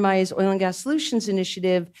of RMI's Oil and Gas Solutions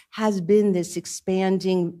Initiative has been this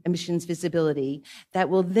expanding emissions visibility that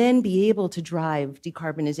will then be able to drive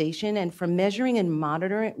decarbonization. And from measuring and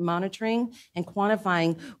monitoring and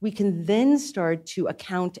quantifying, we can then start to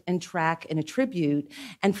account and track and attribute.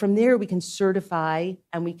 And from there, we can certify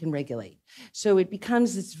and we can regulate. So it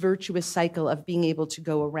becomes this virtuous cycle of being able to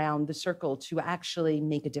go around the circle to actually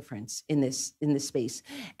make a difference in this space.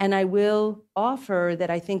 And I will offer that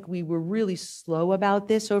I think we were really slow about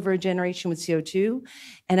this over a generation with CO2,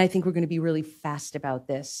 and I think we're going to be really fast about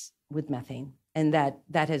this with methane. And that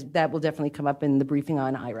will definitely come up in the briefing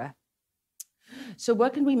on IRA. So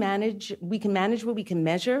what can we manage? We can manage what we can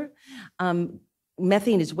measure.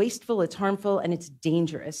 Methane is wasteful, it's harmful, and it's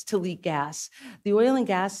dangerous to leak gas. The oil and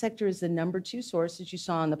gas sector is the #2 source, as you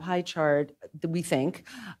saw on the pie chart, that we think,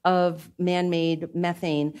 of man-made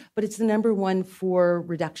methane, but it's the #1 for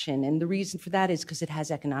reduction. And the reason for that is because it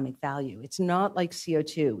has economic value. It's not like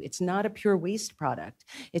CO2. It's not a pure waste product.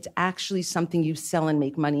 It's actually something you sell and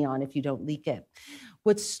make money on if you don't leak it.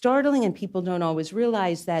 What's startling, and people don't always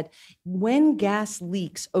realize, that when gas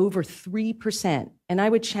leaks over 3%, and I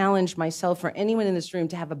would challenge myself or anyone in this room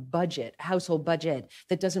to have a budget, a household budget,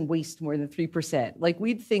 that doesn't waste more than 3%. Like,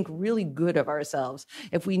 we'd think really good of ourselves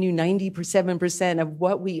if we knew 97% of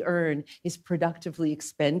what we earn is productively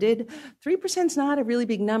expended. 3% is not a really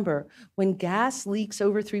big number. When gas leaks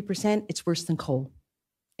over 3%, it's worse than coal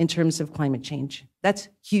in terms of climate change. That's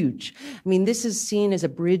huge. I mean, this is seen as a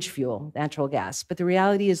bridge fuel, natural gas, but the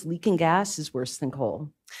reality is leaking gas is worse than coal.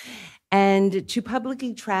 And to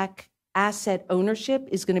publicly track asset ownership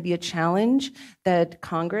is going to be a challenge that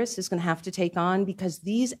Congress is going to have to take on, because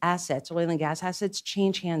these assets, oil and gas assets,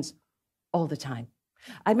 change hands all the time.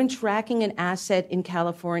 I've been tracking an asset in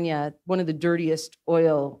California, one of the dirtiest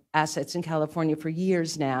oil assets in California for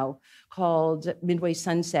years now, called Midway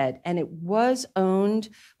Sunset, and it was owned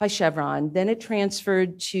by Chevron. Then it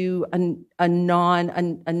transferred to a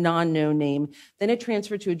non-known name. Then it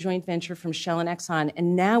transferred to a joint venture from Shell and Exxon,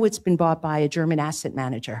 and now it's been bought by a German asset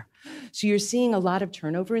manager. So you're seeing a lot of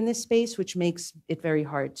turnover in this space, which makes it very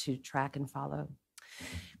hard to track and follow.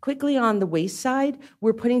 Quickly on the waste side,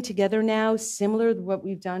 we're putting together now, similar to what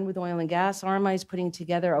we've done with oil and gas, RMI is putting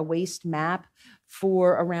together a waste map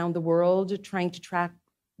for around the world, trying to track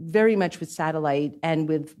very much with satellite and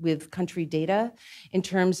with country data in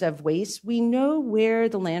terms of waste. We know where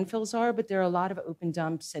the landfills are, but there are a lot of open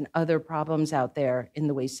dumps and other problems out there in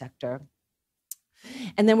the waste sector.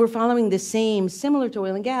 And then we're following the same, similar to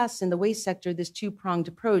oil and gas in the waste sector, this two-pronged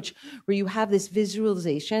approach where you have this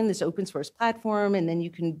visualization, this open source platform, and then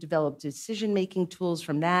you can develop decision-making tools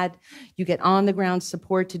from that. You get on-the-ground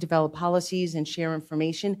support to develop policies and share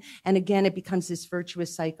information. And again, it becomes this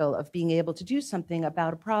virtuous cycle of being able to do something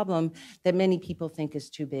about a problem that many people think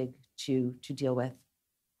is too big to deal with.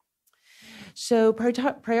 So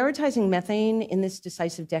prioritizing methane in this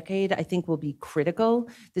decisive decade, I think, will be critical.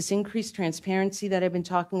 This increased transparency that I've been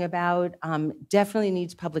talking about definitely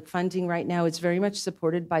needs public funding right now. It's very much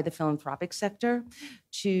supported by the philanthropic sector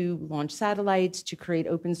to launch satellites, to create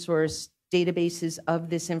open source databases of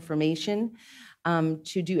this information,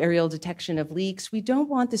 to do aerial detection of leaks. We don't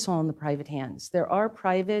want this all in the private hands. There are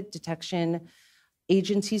private detection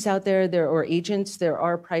agencies out there, there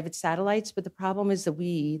are private satellites, but the problem is that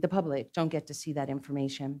we, the public, don't get to see that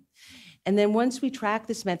information. And then once we track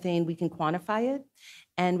this methane, we can quantify it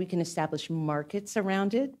and we can establish markets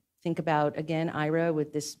around it. Think about, again, IRA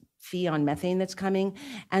with this fee on methane that's coming,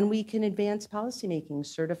 and we can advance policymaking,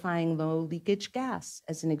 certifying low leakage gas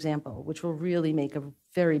as an example, which will really make a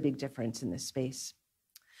very big difference in this space.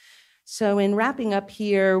 So in wrapping up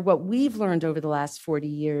here, what we've learned over the last 40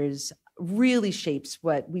 years really shapes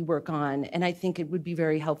what we work on. And I think it would be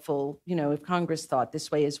very helpful, if Congress thought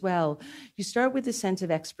this way as well. You start with a sense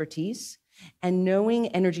of expertise and knowing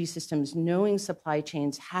energy systems, knowing supply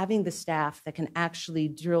chains, having the staff that can actually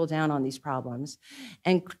drill down on these problems,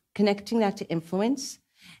 and connecting that to influence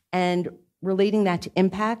and relating that to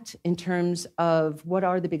impact in terms of what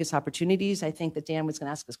are the biggest opportunities. I think that Dan was going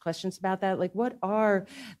to ask us questions about that. Like, what are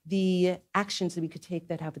the actions that we could take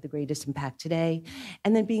that have the greatest impact today?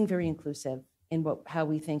 And then being very inclusive in how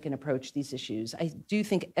we think and approach these issues. I do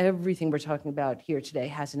think everything we're talking about here today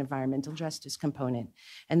has an environmental justice component,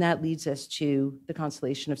 and that leads us to the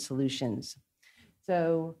constellation of solutions.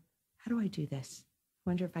 So how do I do this? I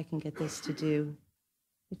wonder if I can get this to do.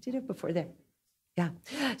 I did it before there. Yeah.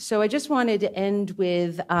 So I just wanted to end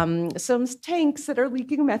with some tanks that are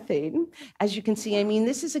leaking methane. As you can see, I mean,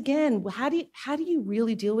 this is, again, how do you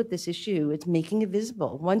really deal with this issue? It's making it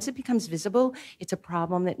visible. Once it becomes visible, it's a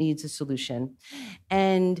problem that needs a solution.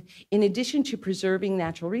 And in addition to preserving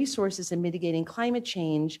natural resources and mitigating climate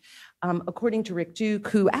change, according to Rick Duke,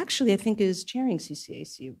 who actually I think is chairing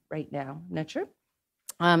CCAC right now, I'm not sure,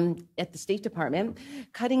 at the State Department,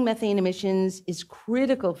 cutting methane emissions is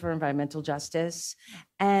critical for environmental justice,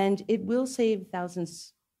 and it will save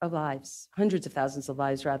thousands of lives, hundreds of thousands of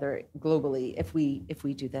lives, rather, globally, if we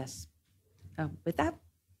do this. With that,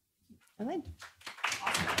 I land.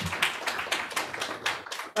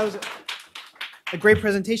 That was a great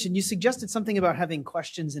presentation. You suggested something about having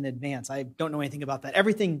questions in advance. I don't know anything about that.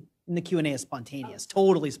 Everything in the Q&A is spontaneous,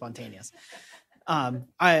 totally spontaneous.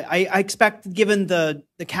 I expect, given the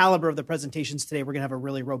caliber of the presentations today, we're going to have a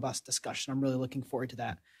really robust discussion. I'm really looking forward to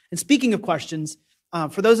that. And speaking of questions,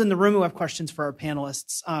 for those in the room who have questions for our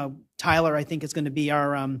panelists, Tyler, I think, is going to be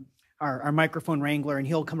our microphone wrangler, and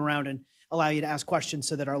he'll come around and allow you to ask questions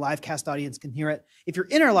so that our livecast audience can hear it. If you're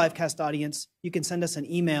in our livecast audience, you can send us an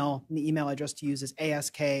email, and the email address to use is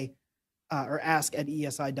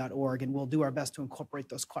ask@eesi.org, and we'll do our best to incorporate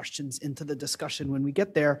those questions into the discussion when we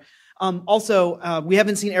get there. Also, we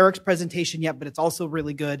haven't seen Eric's presentation yet, but it's also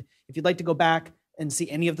really good. If you'd like to go back and see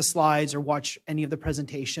any of the slides or watch any of the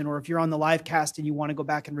presentation, or if you're on the live cast and you want to go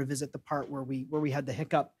back and revisit the part where we had the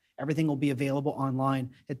hiccup, everything will be available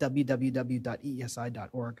online at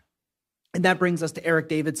www.eesi.org. And that brings us to Eric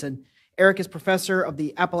Davidson. Eric is professor of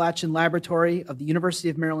the Appalachian Laboratory of the University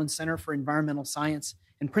of Maryland Center for Environmental Science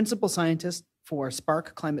and principal scientist for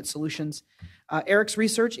Spark Climate Solutions. Eric's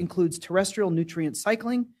research includes terrestrial nutrient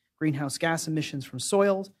cycling, greenhouse gas emissions from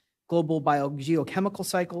soils, global biogeochemical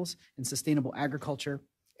cycles, and sustainable agriculture.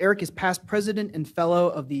 Eric is past president and fellow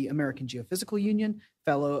of the American Geophysical Union,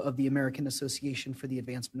 fellow of the American Association for the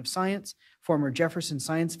Advancement of Science, former Jefferson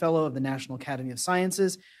Science Fellow of the National Academy of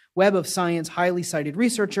Sciences, Web of Science highly cited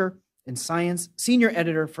researcher, and science senior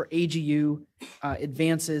editor for AGU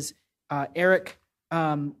Advances. Eric,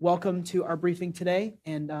 welcome to our briefing today,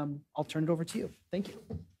 and I'll turn it over to you. Thank you.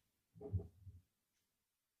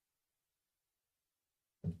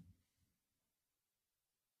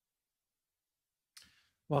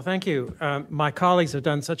 Well, thank you. My colleagues have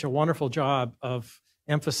done such a wonderful job of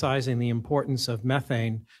emphasizing the importance of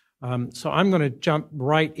methane. So I'm going to jump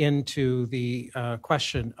right into the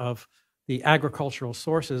question of the agricultural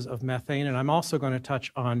sources of methane, and I'm also going to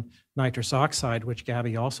touch on nitrous oxide, which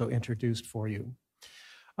Gabby also introduced for you.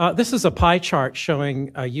 This is a pie chart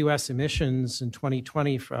showing U.S. emissions in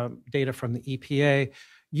 2020 from data from the EPA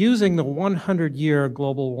using the 100-year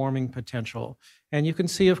global warming potential. And you can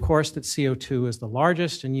see, of course, that CO2 is the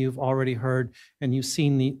largest, and you've already heard and you've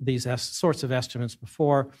seen these sorts of estimates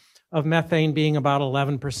before, of methane being about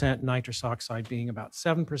 11%, nitrous oxide being about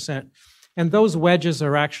 7%. And those wedges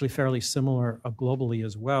are actually fairly similar globally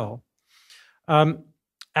as well.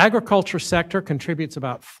 Agriculture sector contributes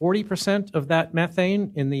about 40% of that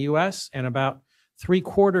methane in the US and about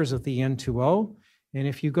 3/4 of the N2O. And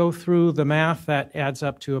if you go through the math, that adds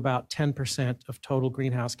up to about 10% of total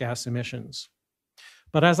greenhouse gas emissions.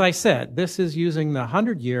 But as I said, this is using the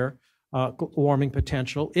 100-year warming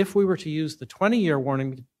potential. If we were to use the 20-year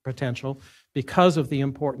warming potential, because of the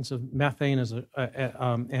importance of methane as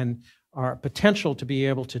and our potential to be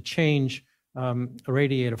able to change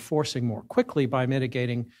radiative forcing more quickly by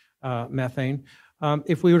mitigating methane,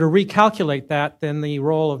 if we were to recalculate that, then the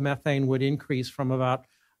role of methane would increase from about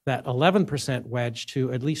that 11% wedge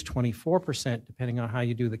to at least 24%, depending on how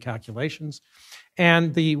you do the calculations.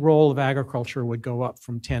 And the role of agriculture would go up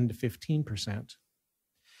from 10 to 15%.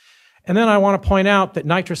 And then I want to point out that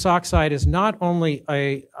nitrous oxide is not only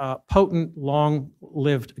a potent,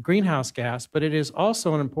 long-lived greenhouse gas, but it is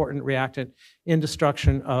also an important reactant in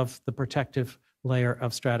destruction of the protective layer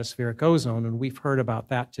of stratospheric ozone, and we've heard about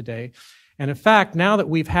that today. And in fact, now that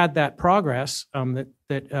we've had that progress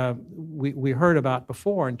that we heard about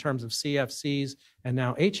before in terms of CFCs and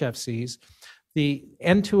now HFCs, the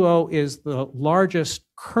N2O is the largest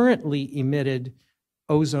currently emitted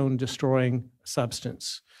ozone-destroying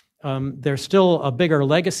substance. There's still a bigger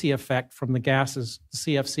legacy effect from the gases, the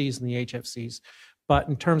CFCs and the HFCs, but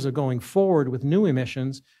in terms of going forward with new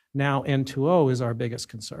emissions, now N2O is our biggest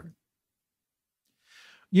concern.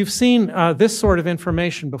 You've seen this sort of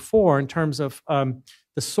information before in terms of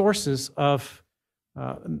the sources of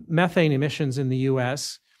methane emissions in the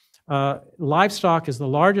US. Livestock is the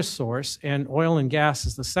largest source, and oil and gas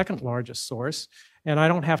is the second largest source, and I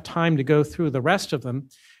don't have time to go through the rest of them.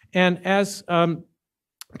 And as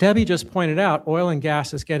Debbie just pointed out, oil and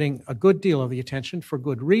gas is getting a good deal of the attention for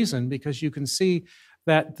good reason, because you can see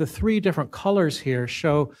that the three different colors here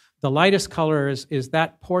show the lightest color is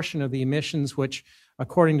that portion of the emissions which,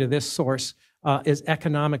 according to this source, is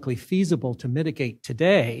economically feasible to mitigate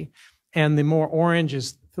today. And the more orange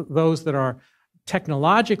is those that are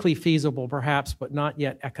technologically feasible, perhaps, but not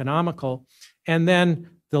yet economical. And then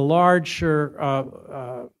the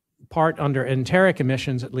larger part under enteric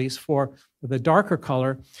emissions, at least for the darker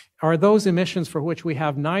color, are those emissions for which we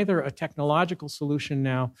have neither a technological solution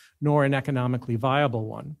now nor an economically viable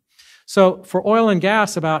one. So for oil and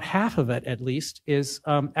gas, about half of it, at least, is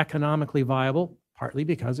economically viable, partly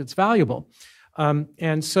because it's valuable.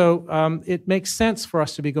 And so it makes sense for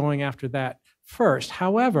us to be going after that first.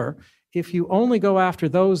 However, if you only go after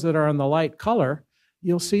those that are in the light color,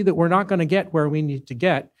 you'll see that we're not going to get where we need to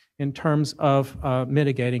get in terms of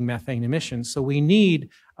mitigating methane emissions. So we need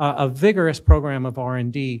a vigorous program of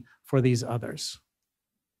R&D for these others.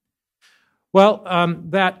 Well,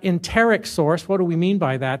 that enteric source, what do we mean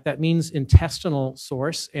by that? That means intestinal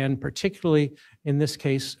source, and particularly in this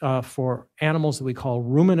case for animals that we call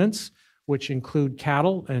ruminants, which include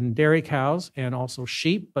cattle and dairy cows and also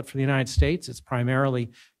sheep, but for the United States, it's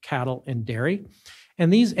primarily cattle and dairy.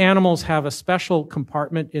 And these animals have a special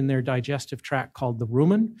compartment in their digestive tract called the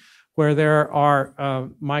rumen, where there are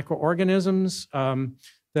microorganisms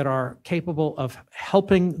that are capable of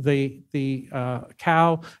helping the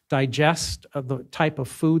cow digest the type of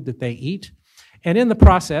food that they eat. And in the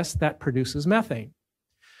process, that produces methane.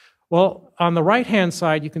 Well, on the right-hand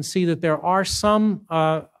side, you can see that there are some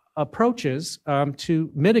approaches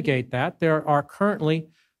to mitigate that. There are currently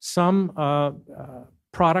some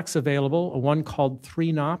products available, one called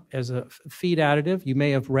 3-NOP as a feed additive. You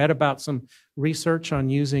may have read about some research on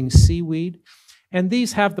using seaweed. And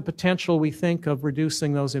these have the potential, we think, of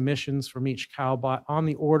reducing those emissions from each cow by on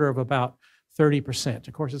the order of about 30%.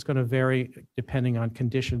 Of course, it's going to vary depending on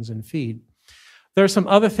conditions and feed. There are some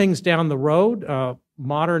other things down the road,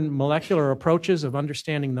 modern molecular approaches of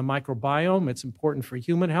understanding the microbiome. It's important for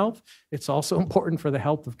human health. It's also important for the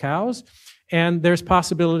health of cows. And there's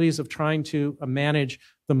possibilities of trying to manage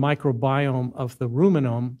the microbiome of the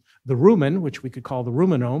rumen, which we could call the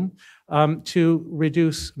ruminome, to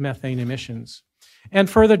reduce methane emissions. And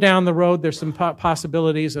further down the road, there's some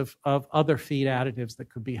possibilities of other feed additives that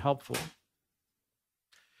could be helpful.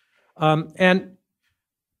 And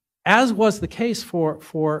as was the case for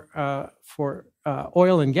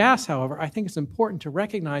oil and gas, however, I think it's important to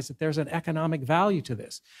recognize that there's an economic value to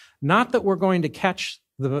this. Not that we're going to catch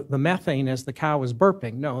the methane as the cow is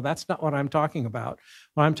burping. No, that's not what I'm talking about.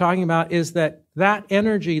 What I'm talking about is that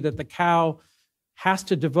energy that the cow has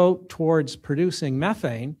to devote towards producing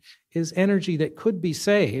methane is energy that could be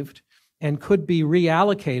saved and could be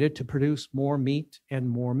reallocated to produce more meat and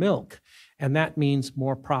more milk. And that means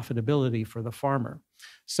more profitability for the farmer.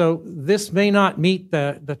 So this may not meet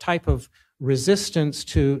the type of resistance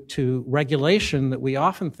to regulation that we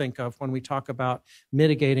often think of when we talk about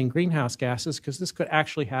mitigating greenhouse gases, because this could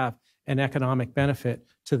actually have an economic benefit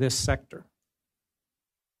to this sector.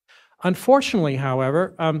 Unfortunately,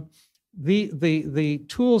 however, the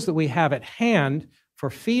tools that we have at hand for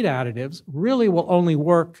feed additives really will only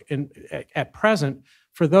work at present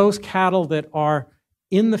for those cattle that are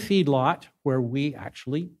in the feedlot where we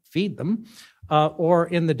actually feed them, or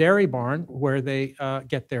in the dairy barn where they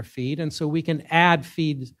get their feed, and so we can add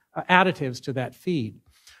additives to that feed.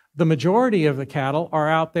 The majority of the cattle are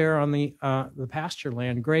out there on the pasture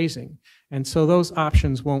land grazing, and so those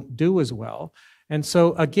options won't do as well. And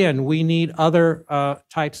so again, we need other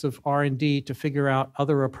types of R&D to figure out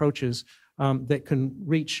other approaches that can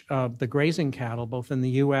reach the grazing cattle, both in the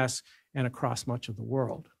US and across much of the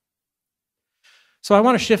world. So I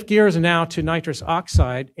want to shift gears now to nitrous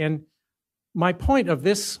oxide. And my point of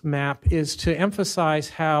this map is to emphasize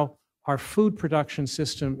how our food production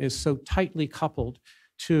system is so tightly coupled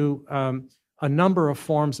to a number of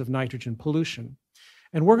forms of nitrogen pollution.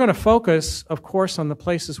 And we're going to focus, of course, on the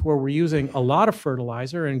places where we're using a lot of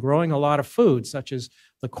fertilizer and growing a lot of food, such as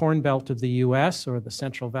the Corn Belt of the US or the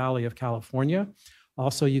Central Valley of California.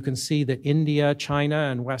 Also, you can see that India, China,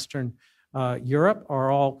 and Western Europe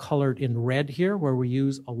are all colored in red here, where we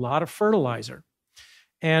use a lot of fertilizer.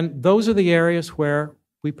 And those are the areas where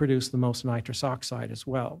we produce the most nitrous oxide as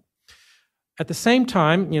well. At the same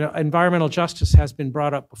time, environmental justice has been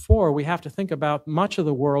brought up before. We have to think about much of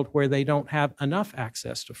the world where they don't have enough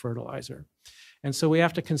access to fertilizer. And so we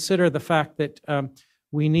have to consider the fact that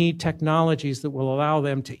we need technologies that will allow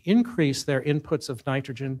them to increase their inputs of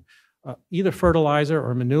nitrogen, either fertilizer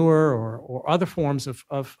or manure or other forms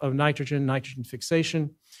of nitrogen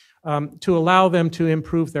fixation, to allow them to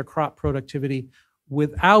improve their crop productivity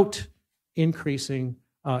without increasing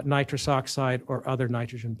nitrous oxide or other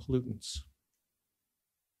nitrogen pollutants.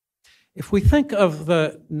 If we think of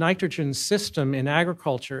the nitrogen system in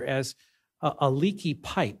agriculture as a leaky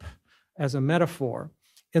pipe, as a metaphor,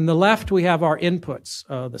 in the left we have our inputs,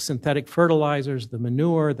 the synthetic fertilizers, the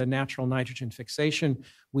manure, the natural nitrogen fixation.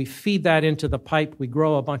 We feed that into the pipe, we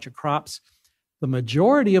grow a bunch of crops. The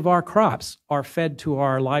majority of our crops are fed to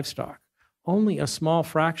our livestock. Only a small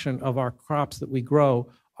fraction of our crops that we grow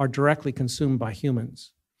are directly consumed by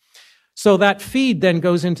humans. So that feed then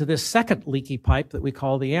goes into this second leaky pipe that we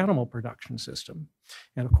call the animal production system.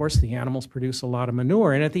 And of course, the animals produce a lot of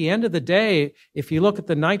manure. And at the end of the day, if you look at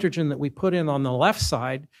the nitrogen that we put in on the left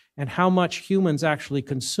side and how much humans actually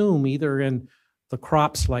consume, either in the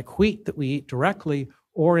crops like wheat that we eat directly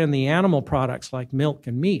or in the animal products like milk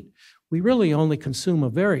and meat, we really only consume a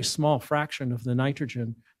very small fraction of the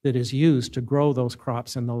nitrogen that is used to grow those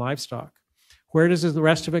crops in the livestock. Where does the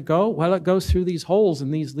rest of it go? Well, it goes through these holes in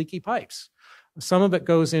these leaky pipes. Some of it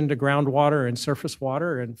goes into groundwater and surface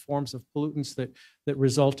water and forms of pollutants that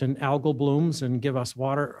result in algal blooms and give us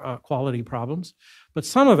water quality problems. But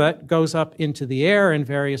some of it goes up into the air in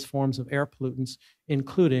various forms of air pollutants,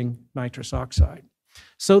 including nitrous oxide.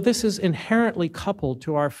 So this is inherently coupled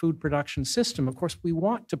to our food production system. Of course, we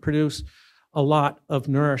want to produce a lot of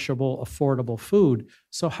nourishable, affordable food.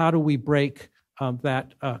 So how do we break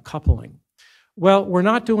that coupling? Well, we're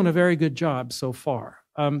not doing a very good job so far.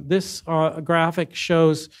 This graphic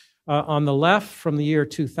shows on the left from the year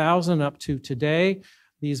 2000 up to today.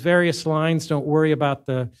 These various lines, don't worry about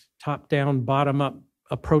the top-down, bottom-up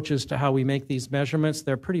approaches to how we make these measurements.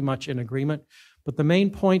 They're pretty much in agreement. But the main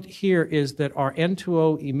point here is that our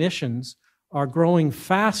N2O emissions are growing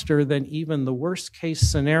faster than even the worst-case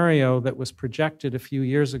scenario that was projected a few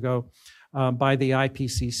years ago by the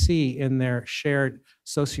IPCC in their shared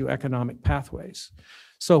socioeconomic pathways.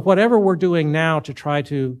 So whatever we're doing now to try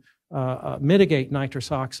to mitigate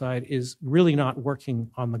nitrous oxide is really not working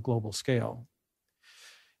on the global scale.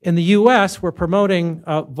 In the US, we're promoting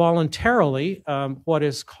voluntarily what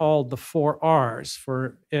is called the 4 Rs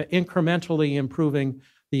for incrementally improving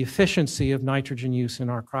the efficiency of nitrogen use in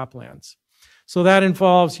our croplands. So that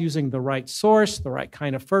involves using the right source, the right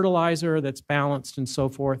kind of fertilizer that's balanced and so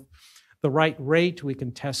forth, the right rate. We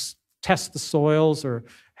can test the soils or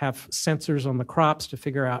have sensors on the crops to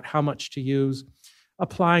figure out how much to use,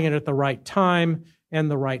 applying it at the right time and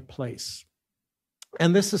the right place.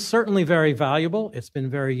 And this is certainly very valuable. It's been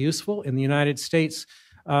very useful. In the United States,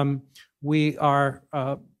 we are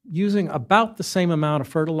using about the same amount of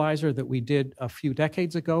fertilizer that we did a few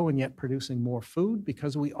decades ago and yet producing more food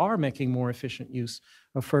because we are making more efficient use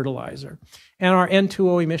of fertilizer. And our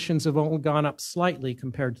N2O emissions have only gone up slightly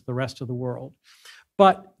compared to the rest of the world,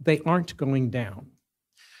 but they aren't going down.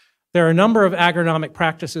 There are a number of agronomic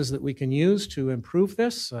practices that we can use to improve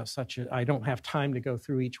this, such as, I don't have time to go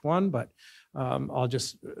through each one, but I'll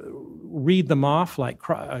just read them off, like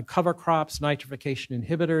cover crops, nitrification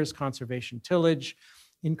inhibitors, conservation tillage,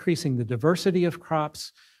 increasing the diversity of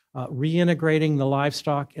crops, reintegrating the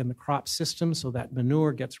livestock and the crop system so that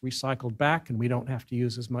manure gets recycled back and we don't have to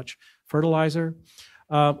use as much fertilizer.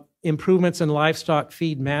 Improvements in livestock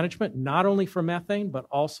feed management, not only for methane, but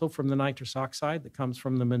also from the nitrous oxide that comes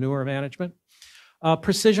from the manure management.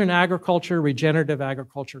 Precision agriculture, regenerative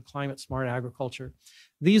agriculture, climate-smart agriculture.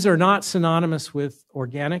 These are not synonymous with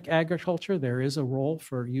organic agriculture. There is a role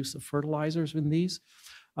for use of fertilizers in these.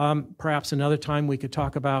 Perhaps another time we could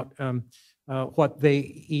talk about what they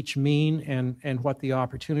each mean and what the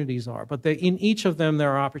opportunities are. But in each of them,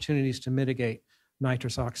 there are opportunities to mitigate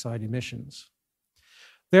nitrous oxide emissions.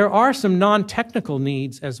 There are some non-technical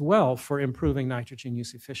needs as well for improving nitrogen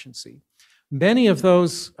use efficiency. Many of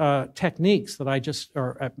those techniques that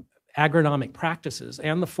or agronomic practices,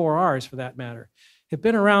 and the 4 Rs for that matter, have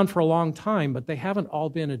been around for a long time, but they haven't all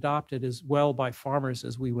been adopted as well by farmers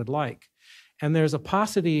as we would like. And there's a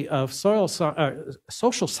paucity of social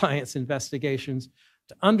science investigations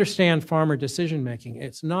to understand farmer decision-making.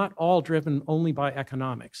 It's not all driven only by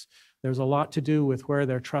economics. There's a lot to do with where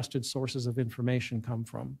their trusted sources of information come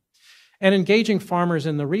from. And engaging farmers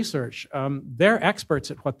in the research. They're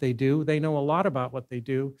experts at what they do. They know a lot about what they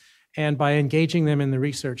do. And by engaging them in the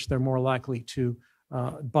research, they're more likely to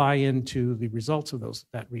buy into the results of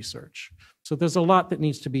that research. So there's a lot that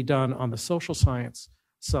needs to be done on the social science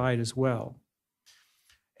side as well.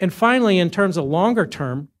 And finally, in terms of longer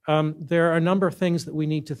term, there are a number of things that we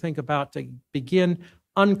need to think about to begin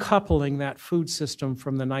uncoupling that food system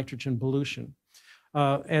from the nitrogen pollution.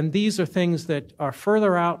 And these are things that are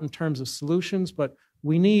further out in terms of solutions, but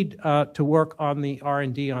we need to work on the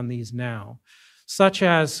R&D on these now, such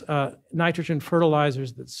as nitrogen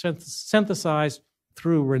fertilizers that synthesized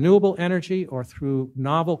through renewable energy or through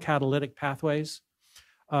novel catalytic pathways,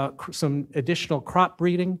 some additional crop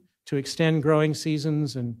breeding to extend growing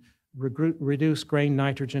seasons and reduce grain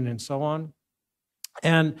nitrogen and so on,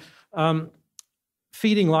 and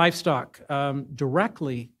feeding livestock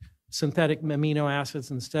directly synthetic amino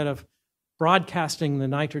acids instead of broadcasting the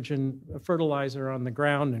nitrogen fertilizer on the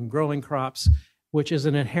ground and growing crops, which is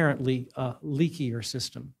an inherently leakier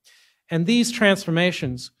system. And these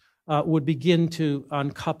transformations would begin to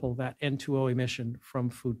uncouple that N2O emission from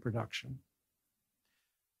food production.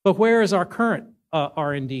 But where is our current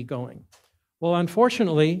R&D going? Well,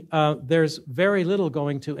 unfortunately, there's very little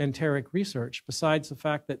going to enteric research, besides the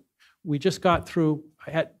fact that we just got through,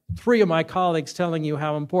 I had 3 of my colleagues telling you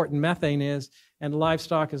how important methane is, and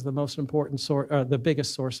livestock is the most important source, the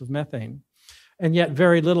biggest source of methane. And yet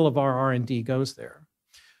very little of our R&D goes there.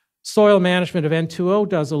 Soil management of N2O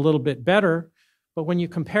does a little bit better, but when you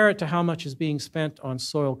compare it to how much is being spent on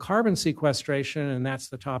soil carbon sequestration, and that's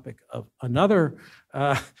the topic of another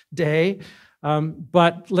day,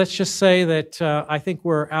 but let's just say that I think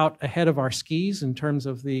we're out ahead of our skis in terms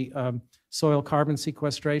of the soil carbon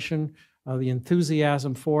sequestration. The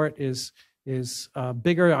enthusiasm for it is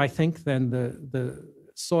bigger, I think, than the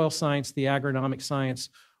soil science, the agronomic science,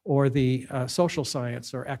 or the social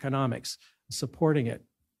science or economics supporting it.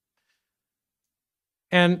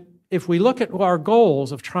 And if we look at our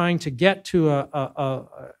goals of trying to get to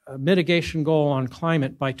a mitigation goal on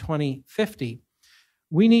climate by 2050,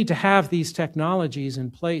 we need to have these technologies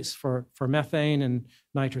in place for methane and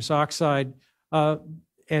nitrous oxide,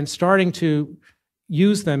 and starting to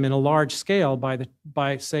use them in a large scale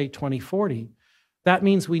by say 2040. That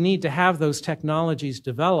means we need to have those technologies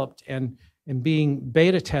developed and being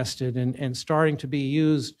beta tested and starting to be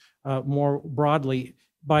used more broadly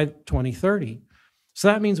by 2030. So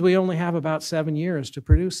that means we only have about 7 years to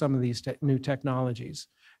produce some of these new technologies.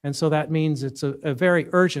 And so that means it's a very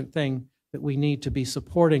urgent thing that we need to be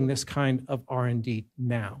supporting this kind of R&D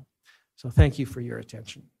now. So thank you for your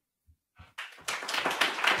attention.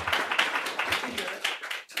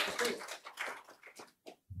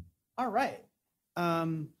 All right. I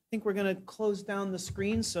think we're going to close down the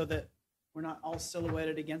screen so that we're not all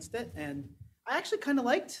silhouetted against it. And I actually kind of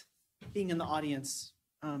liked being in the audience.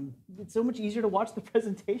 It's so much easier to watch the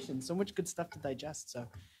presentation, so much good stuff to digest. So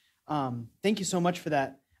thank you so much for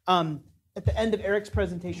that. At the end of Eric's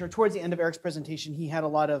presentation, or towards the end of Eric's presentation, he had a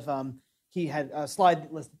lot of, he had a slide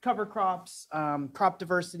that listed cover crops, crop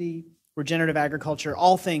diversity, regenerative agriculture,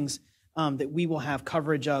 all things that we will have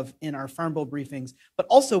coverage of in our Farm Bill briefings, but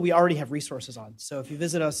also we already have resources on. So if you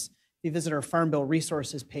visit us, if you visit our Farm Bill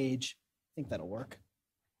resources page, I think that'll work.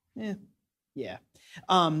 Yeah.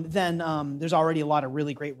 Then there's already a lot of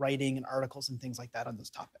really great writing and articles and things like that on those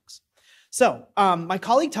topics. So my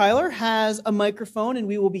colleague Tyler has a microphone, and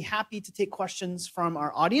we will be happy to take questions from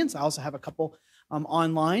our audience. I also have a couple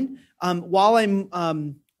online. While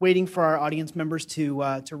I'm waiting for our audience members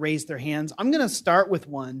to raise their hands, I'm going to start with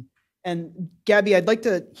one. And Gabby, I'd like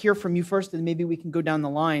to hear from you first, and maybe we can go down the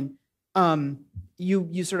line.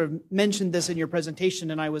 You sort of mentioned this in your presentation,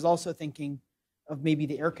 and I was also thinking of maybe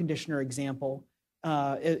the air conditioner example.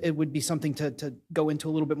 It would be something to go into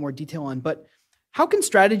a little bit more detail on. But how can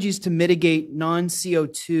strategies to mitigate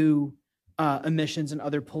non-CO2 emissions and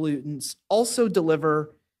other pollutants also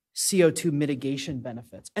deliver CO2 mitigation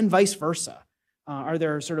benefits, and vice versa? Are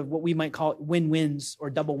there sort of what we might call win-wins or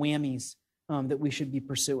double whammies that we should be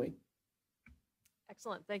pursuing?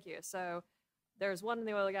 Excellent, thank you. So there's one in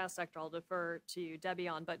the oil and gas sector I'll defer to Debbie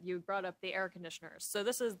on, but you brought up the air conditioners. So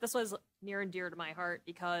this was near and dear to my heart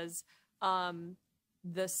because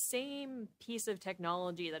the same piece of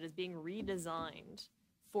technology that is being redesigned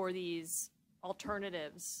for these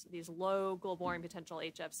alternatives, these low global warming potential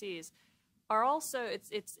HFCs, are also,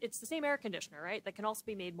 it's the same air conditioner, right, that can also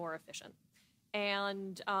be made more efficient.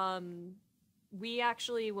 And we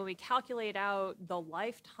actually, when we calculate out the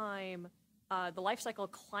lifetime, the life cycle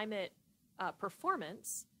climate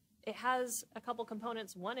performance, it has a couple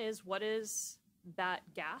components. One is, what is that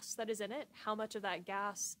gas that is in it? How much of that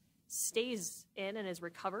gas stays in and is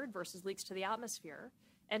recovered versus leaks to the atmosphere?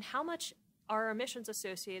 And how much are emissions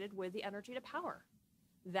associated with the energy to power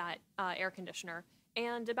that air conditioner?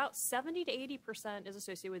 And about 70 to 80% is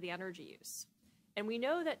associated with the energy use. And we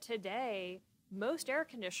know that today, most air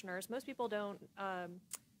conditioners, most people don't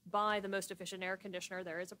buy the most efficient air conditioner.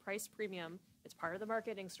 There is a price premium. It's part of the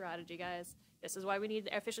marketing strategy, guys. This is why we need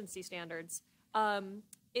efficiency standards,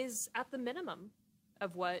 is at the minimum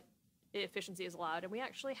of what efficiency is allowed, and we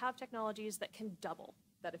actually have technologies that can double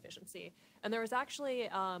that efficiency. And there was actually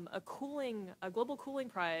a global cooling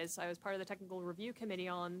prize I was part of the technical review committee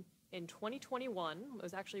on in 2021. It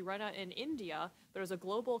was actually run out in India. There was a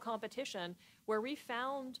global competition where we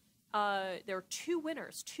found there were 2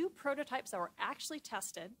 winners, 2 prototypes that were actually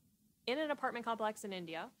tested in an apartment complex in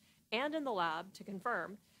India and in the lab to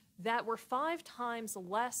confirm that were 5 times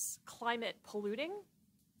less climate polluting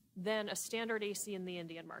than a standard AC in the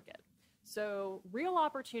Indian market. So real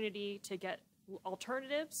opportunity to get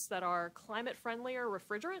alternatives that are climate friendlier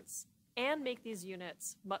refrigerants and make these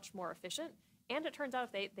units much more efficient. And it turns out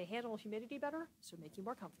if they handle humidity better, so make you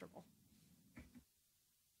more comfortable.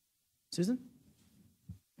 Susan?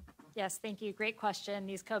 Yes, thank you. Great question.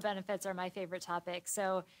 These co-benefits are my favorite topic.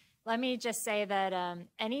 So let me just say that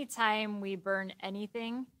anytime we burn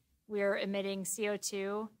anything, we're emitting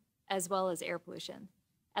CO2 as well as air pollution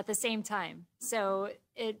at the same time. So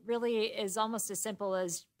it really is almost as simple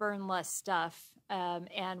as burn less stuff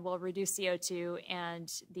and we'll reduce CO2 and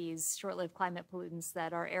these short-lived climate pollutants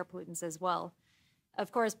that are air pollutants as well.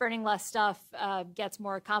 Of course, burning less stuff gets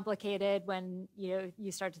more complicated when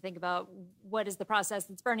you start to think about what is the process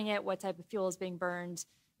that's burning it, what type of fuel is being burned,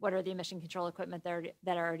 what are the emission control equipment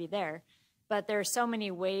that are already there. But there are so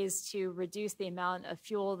many ways to reduce the amount of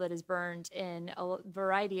fuel that is burned in a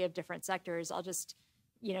variety of different sectors. I'll just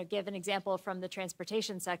give an example from the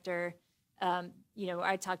transportation sector.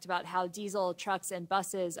 I talked about how diesel trucks and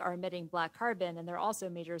buses are emitting black carbon, and they're also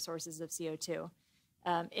major sources of CO2.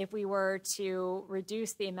 If we were to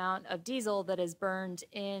reduce the amount of diesel that is burned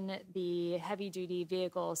in the heavy-duty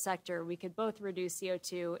vehicle sector, we could both reduce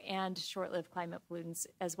CO2 and short-lived climate pollutants,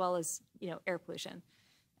 as well as air pollution.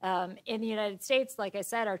 In the United States, like I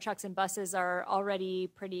said, our trucks and buses are already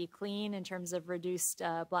pretty clean in terms of reduced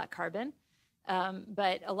black carbon.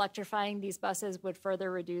 But electrifying these buses would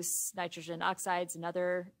further reduce nitrogen oxides and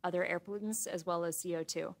other air pollutants, as well as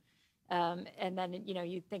CO2. And then,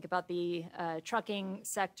 you think about the trucking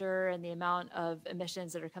sector and the amount of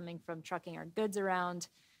emissions that are coming from trucking our goods around.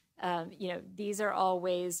 These are all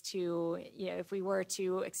ways to, if we were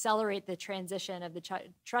to accelerate the transition of the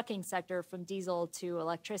trucking sector from diesel to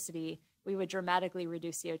electricity, we would dramatically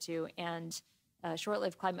reduce CO2 and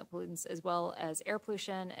short-lived climate pollutants, as well as air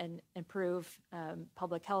pollution, and improve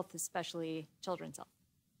public health, especially children's health.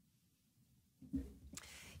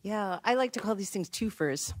 Yeah, I like to call these things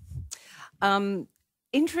twofers.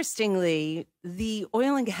 Interestingly, the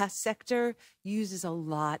oil and gas sector uses a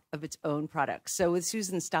lot of its own products. So with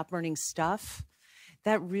Susan's Stop Burning Stuff,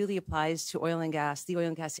 that really applies to oil and gas, the oil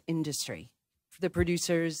and gas industry. The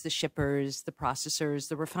producers, the shippers, the processors,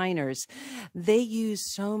 the refiners, they use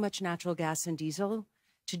so much natural gas and diesel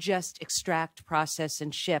to just extract, process,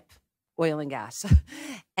 and ship oil and gas.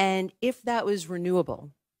 And if that was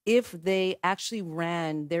renewable, if they actually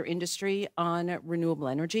ran their industry on renewable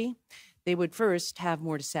energy, they would first have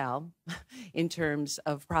more to sell in terms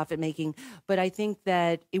of profit making. But I think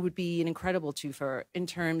that it would be an incredible twofer in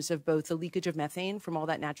terms of both the leakage of methane from all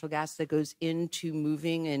that natural gas that goes into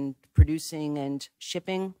moving and producing and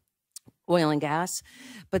shipping oil and gas,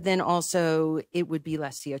 but then also it would be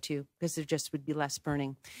less CO2 because there just would be less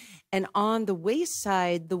burning. And on the waste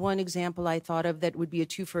side, the one example I thought of that would be a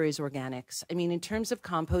twofer is organics. I mean, in terms of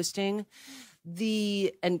composting,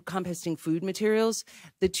 and composting food materials,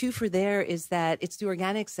 the twofer there is that it's the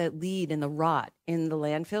organics that lead and the rot in the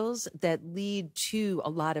landfills that lead to a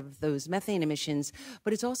lot of those methane emissions,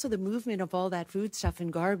 but it's also the movement of all that food stuff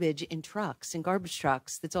and garbage in trucks, in garbage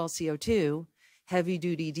trucks, that's all CO2,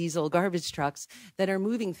 heavy-duty diesel garbage trucks that are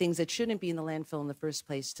moving things that shouldn't be in the landfill in the first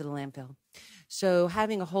place to the landfill. So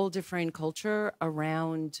having a whole different culture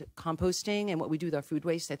around composting and what we do with our food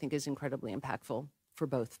waste, I think, is incredibly impactful for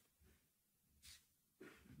both.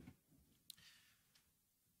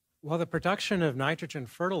 Well, the production of nitrogen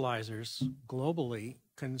fertilizers globally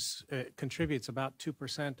contributes about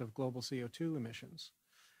 2% of global CO2 emissions.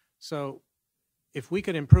 So if we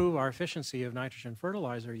could improve our efficiency of nitrogen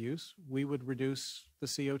fertilizer use, we would reduce the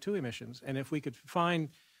CO2 emissions. And if we could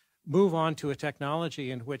move on to a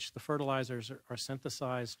technology in which the fertilizers are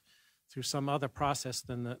synthesized through some other process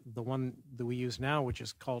than the one that we use now, which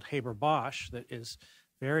is called Haber-Bosch, that is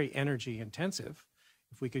very energy intensive,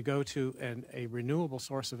 if we could go to a renewable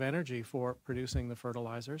source of energy for producing the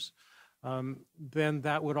fertilizers, then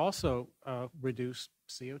that would also reduce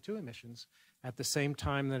CO2 emissions at the same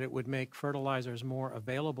time that it would make fertilizers more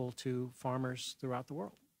available to farmers throughout the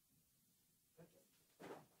world.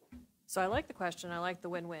 So I like the question, I like the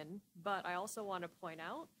win-win, but I also want to point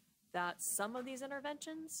out that some of these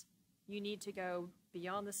interventions you need to go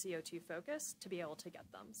beyond the CO2 focus to be able to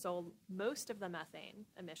get them. So most of the methane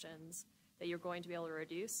emissions that you're going to be able to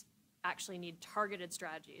reduce actually need targeted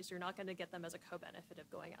strategies. You're not going to get them as a co-benefit of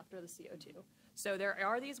going after the CO2. So there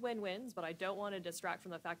are these win-wins, but I don't want to distract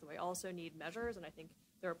from the fact that we also need measures, and I think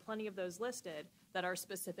there are plenty of those listed that are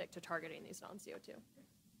specific to targeting these non-CO2.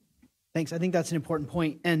 Thanks. I think that's an important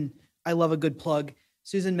point, and I love a good plug.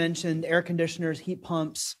 Susan mentioned air conditioners, heat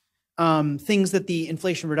pumps, things that the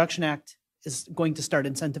Inflation Reduction Act is going to start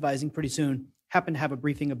incentivizing pretty soon. Happen to have a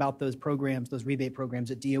briefing about those programs, those rebate programs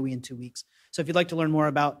at DOE in 2 weeks. So if you'd like to learn more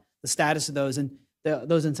about the status of those, and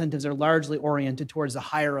those incentives are largely oriented towards the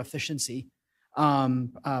higher efficiency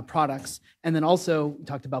products. And then also we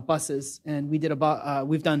talked about buses, and we've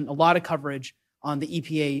done a lot of coverage on the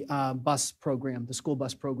EPA bus program, the school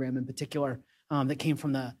bus program in particular, that came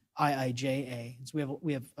from the IIJA. So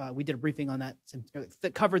we did a briefing on that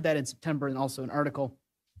covered that in September, and also an article.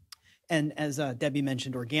 And as Debbie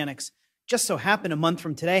mentioned, organics. Just so happen a month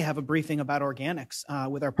from today have a briefing about organics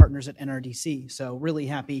with our partners at NRDC. So really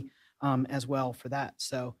happy as well for that.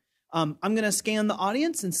 So I'm going to scan the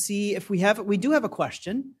audience and see if we do have a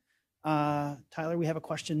question. Tyler, we have a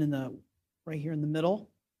question right here in the middle.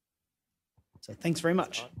 So thanks very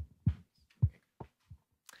much.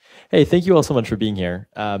 Hey, thank you all so much for being here.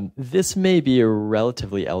 This may be a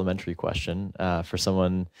relatively elementary question for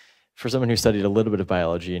someone who studied a little bit of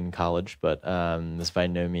biology in college, but is by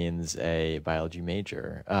no means a biology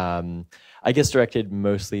major. I guess directed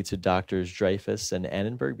mostly to Doctors Dreyfus and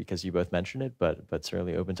Annenberg, because you both mentioned it, but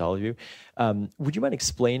certainly open to all of you. Would you mind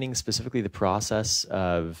explaining specifically the process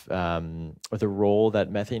of, or the role that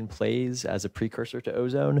methane plays as a precursor to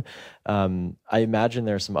ozone? I imagine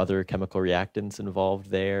there are some other chemical reactants involved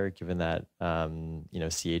there, given that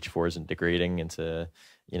CH4 isn't degrading into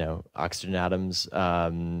oxygen atoms.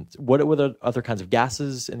 What other kinds of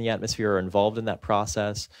gases in the atmosphere are involved in that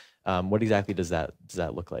process? What exactly does that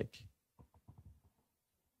look like?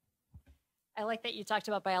 I like that you talked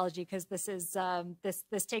about biology, because this is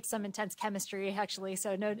this takes some intense chemistry actually.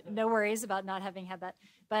 So no worries about not having had that.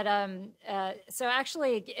 But so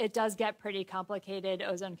actually it does get pretty complicated,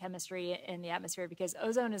 ozone chemistry in the atmosphere, because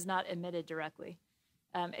ozone is not emitted directly.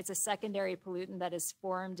 It's a secondary pollutant that is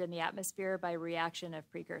formed in the atmosphere by reaction of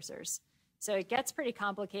precursors. So it gets pretty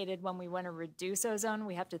complicated when we want to reduce ozone.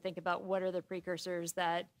 We have to think about what are the precursors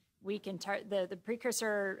that we can the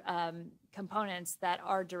precursor components that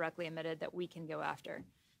are directly emitted that we can go after.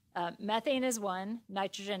 Methane is one,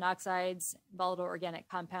 nitrogen oxides, volatile organic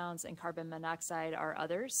compounds, and carbon monoxide are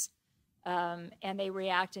others. And they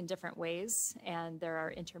react in different ways, and there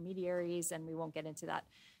are intermediaries, and we won't get into that.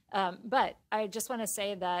 But I just want to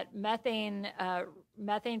say that methane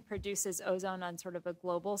produces ozone on sort of a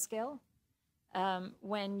global scale.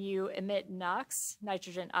 When you emit NOx,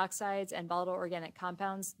 nitrogen oxides, and volatile organic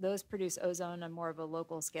compounds, those produce ozone on more of a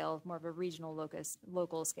local scale, more of a regional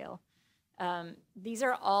local scale. These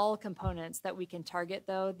are all components that we can target,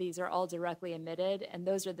 though. These are all directly emitted, and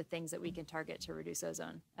those are the things that we can target to reduce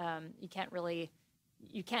ozone.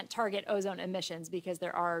 You can't target ozone emissions because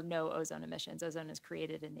there are no ozone emissions. Ozone is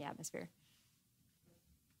created in the atmosphere.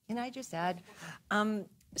 Can I just add?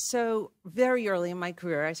 So very early in my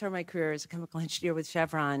career, I started my career as a chemical engineer with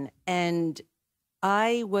Chevron, and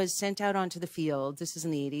I was sent out onto the field. This is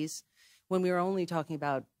in the 80s, when we were only talking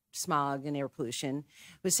about smog and air pollution.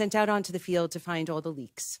 Was sent out onto the field to find all the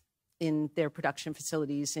leaks in their production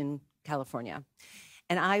facilities in California.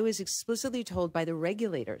 And I was explicitly told by the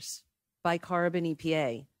regulators, by CARB and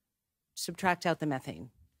EPA, subtract out the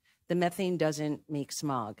methane. The methane doesn't make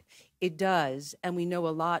smog. It does, and we know a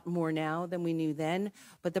lot more now than we knew then.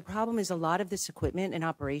 But the problem is a lot of this equipment and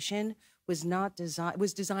operation was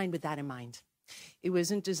designed with that in mind. It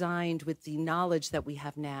wasn't designed with the knowledge that we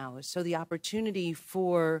have now. So the opportunity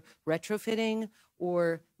for retrofitting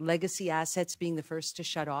or legacy assets being the first to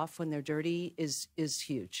shut off when they're dirty is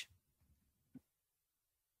huge.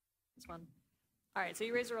 This one. All right, so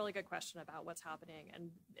you raised a really good question about what's happening. And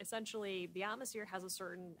essentially, the atmosphere has a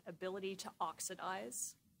certain ability to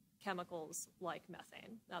oxidize chemicals like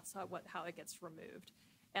methane. That's how it gets removed.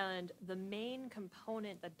 And the main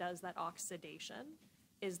component that does that oxidation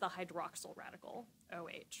is the hydroxyl radical,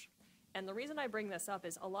 OH. And the reason I bring this up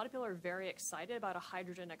is a lot of people are very excited about a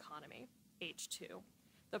hydrogen economy, H2.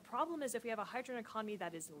 The problem is if we have a hydrogen economy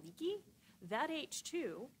that is leaky, that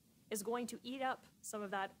H2 is going to eat up some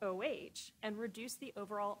of that OH and reduce the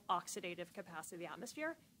overall oxidative capacity of the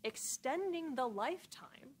atmosphere, extending the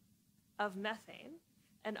lifetime of methane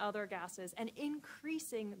and other gases and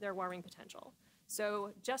increasing their warming potential.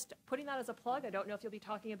 So just putting that as a plug, I don't know if you'll be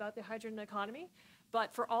talking about the hydrogen economy,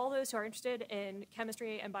 But for all those who are interested in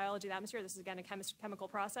chemistry and biology of the atmosphere, this is again a chemical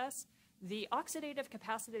process, the oxidative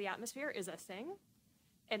capacity of the atmosphere is a thing,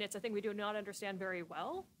 and it's a thing we do not understand very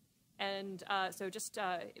well. And so just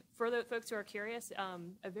for the folks who are curious,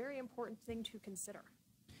 a very important thing to consider.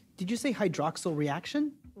 Did you say hydroxyl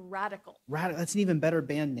reaction? Radical. Radical. That's an even better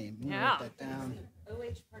band name. Let me Yeah. write that down.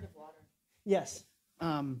 OH part of water. Yes.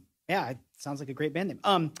 Yeah, it sounds like a great band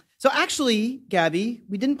name. So actually, Gabby,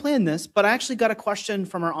 we didn't plan this, but I actually got a question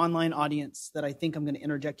from our online audience that I think I'm going to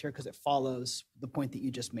interject here because it follows the point that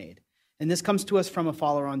you just made. And this comes to us from a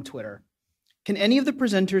follower on Twitter. Can any of the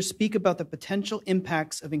presenters speak about the potential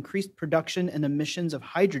impacts of increased production and emissions of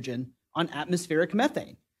hydrogen on atmospheric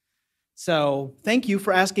methane? So thank you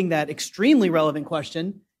for asking that extremely relevant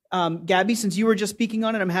question. Gabby, since you were just speaking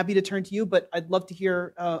on it, I'm happy to turn to you, but I'd love to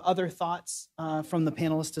hear other thoughts from the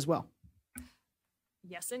panelists as well.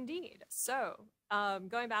 Yes, indeed. So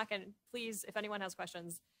going back, and please, if anyone has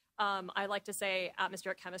questions, I like to say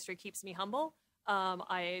atmospheric chemistry keeps me humble.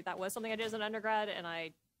 That was something I did as an undergrad, and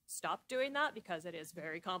I stopped doing that because it is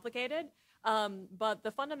very complicated. But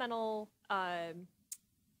the fundamental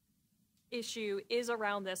issue is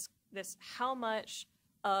around this how much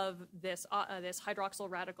of this hydroxyl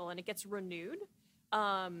radical, and it gets renewed,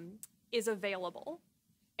 is available.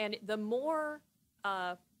 And the more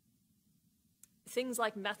things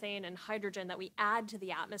like methane and hydrogen that we add to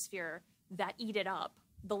the atmosphere that eat it up,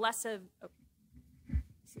 the less of,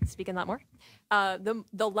 speaking that more,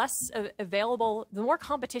 the less available, the more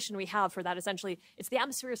competition we have for that. Essentially, it's the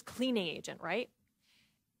atmosphere's cleaning agent, right?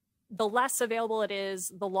 The less available it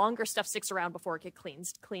is, the longer stuff sticks around before it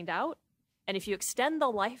gets cleaned out. And if you extend the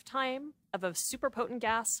lifetime of a super potent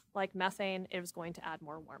gas like methane, it is going to add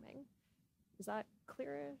more warming. Is that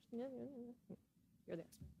clear? You're the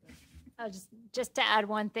expert. Just to add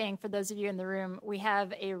one thing for those of you in the room, we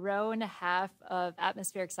have a row and a half of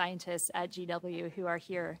atmospheric scientists at GW who are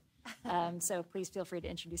here. So please feel free to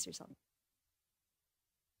introduce yourself.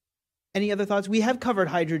 Any other thoughts? We have covered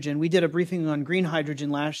hydrogen. We did a briefing on green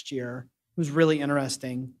hydrogen last year. It was really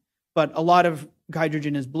interesting. But a lot of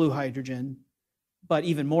hydrogen is blue hydrogen, but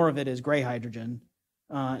even more of it is gray hydrogen.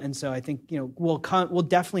 And so I think we'll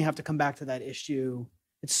definitely have to come back to that issue.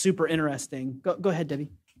 It's super interesting. Go ahead, Debbie.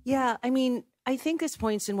 Yeah, I mean, I think this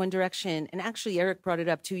points in one direction, and actually Eric brought it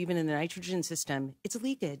up too, even in the nitrogen system, it's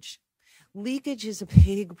leakage. Leakage is a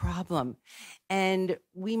big problem, and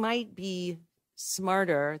we might be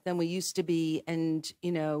smarter than we used to be and,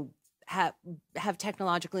 have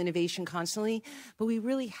technological innovation constantly, but we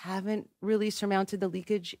really haven't really surmounted the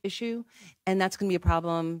leakage issue, and that's going to be a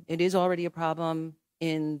problem. It is already a problem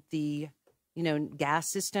in the gas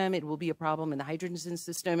system. It will be a problem in the hydrogen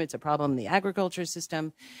system. It's a problem in the agriculture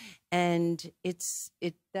system. And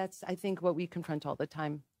that's, I think, what we confront all the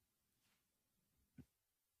time.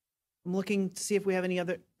 I'm looking to see if we have any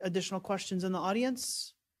other additional questions in the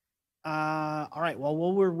audience. All right, well,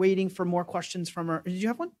 while we're waiting for more questions from did you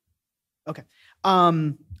have one? Okay.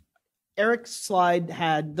 Eric's slide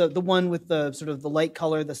had the one with the sort of the light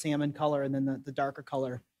color, the salmon color, and then the darker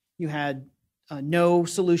color. You had no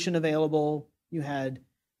solution available. You had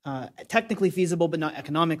technically feasible, but not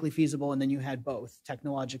economically feasible. And then you had both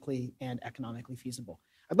technologically and economically feasible.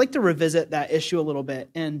 I'd like to revisit that issue a little bit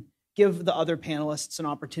and give the other panelists an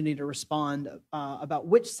opportunity to respond about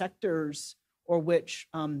which sectors or which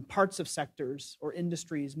parts of sectors or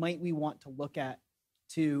industries might we want to look at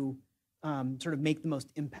to sort of make the most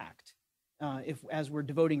impact as we're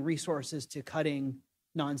devoting resources to cutting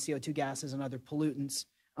non-CO2 gases and other pollutants.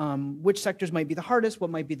 Which sectors might be the hardest, what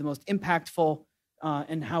might be the most impactful,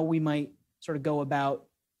 and how we might sort of go about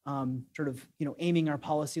aiming our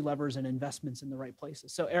policy levers and investments in the right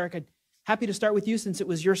places. So Eric, I'm happy to start with you since it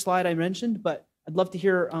was your slide I mentioned, but I'd love to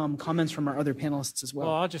hear comments from our other panelists as well.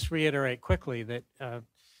 Well, I'll just reiterate quickly that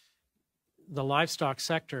the livestock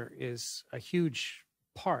sector is a huge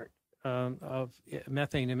part of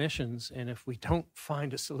methane emissions, and if we don't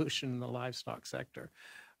find a solution in the livestock sector,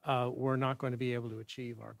 we're not going to be able to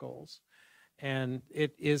achieve our goals. And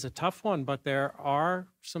it is a tough one, but there are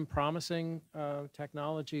some promising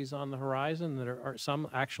technologies on the horizon that are some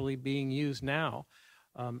actually being used now.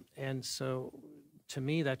 And so to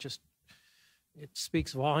me, that it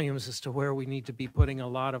speaks volumes as to where we need to be putting a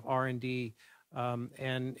lot of R&D,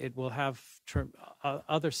 and it will have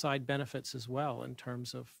other side benefits as well in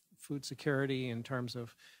terms of food security, in terms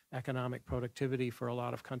of economic productivity for a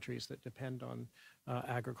lot of countries that depend on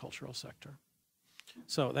agricultural sector.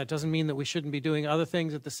 So that doesn't mean that we shouldn't be doing other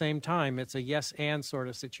things at the same time. It's a yes and sort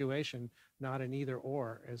of situation, not an either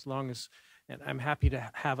or, as long as, and I'm happy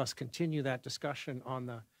to have us continue that discussion on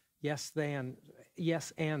the yes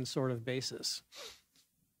and sort of basis.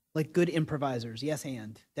 like good improvisers. Yes,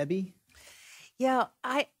 and Debbie? Yeah,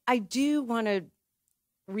 I do want to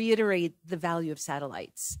reiterate the value of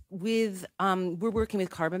satellites. We're working with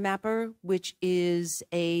Carbon Mapper, which is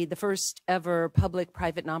the first ever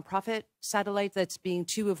public-private nonprofit satellite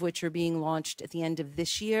two of which are being launched at the end of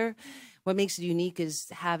this year. What makes it unique is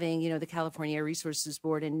having, the California Air Resources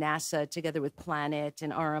Board and NASA together with Planet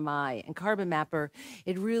and RMI and Carbon Mapper.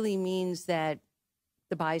 It really means that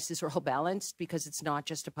the biases are all balanced because it's not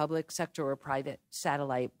just a public sector or a private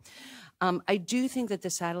satellite. I do think that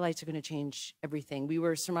the satellites are going to change everything. We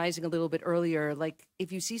were surmising a little bit earlier, like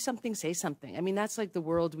if you see something, say something. I mean, that's like the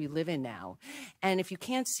world we live in now. And if you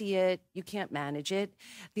can't see it, you can't manage it.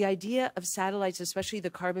 The idea of satellites, especially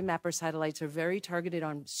the Carbon Mapper satellites, are very targeted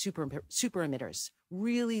on super emitters,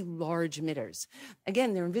 really large emitters.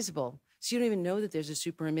 Again, they're invisible. So you don't even know that there's a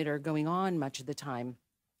super emitter going on much of the time,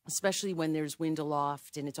 especially when there's wind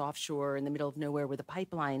aloft and it's offshore in the middle of nowhere with a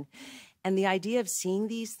pipeline. And the idea of seeing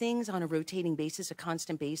these things on a rotating basis, a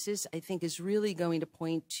constant basis, I think is really going to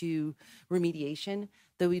point to remediation,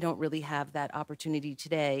 though we don't really have that opportunity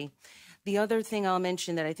today. The other thing I'll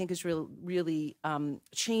mention that I think is really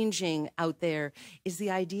changing out there is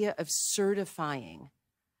the idea of certifying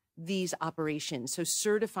these operations. So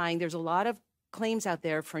certifying, there's a lot of claims out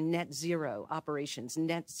there for net zero operations,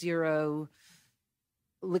 net zero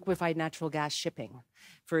liquefied natural gas shipping,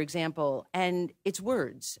 for example, and it's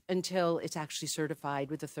words until it's actually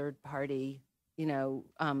certified with a third party,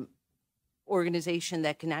 organization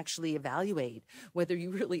that can actually evaluate whether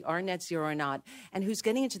you really are net zero or not. And who's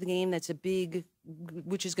getting into the game that's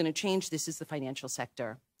which is going to change this, is the financial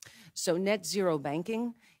sector. So net zero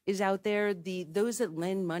banking is out there. Those that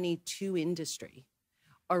lend money to industry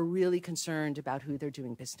are really concerned about who they're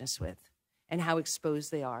doing business with and how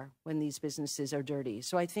exposed they are when these businesses are dirty.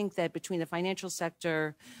 So I think that between the financial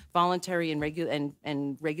sector, voluntary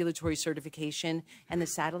and regulatory certification, and the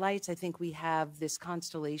satellites, I think we have this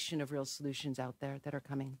constellation of real solutions out there that are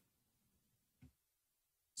coming.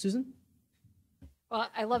 Susan? Well,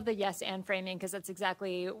 I love the yes and framing because that's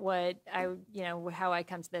exactly what how I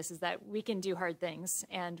come to this, is that we can do hard things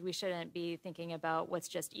and we shouldn't be thinking about what's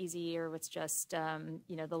just easy or what's just, the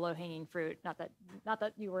low hanging fruit. Not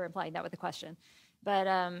that you were implying that with the question, but,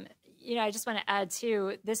 I just want to add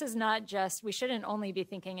too, this is not just, we shouldn't only be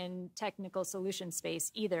thinking in technical solution space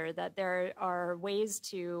either, that there are ways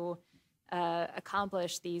to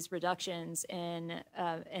accomplish these reductions in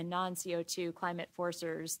non-CO2 climate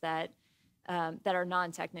forcers that are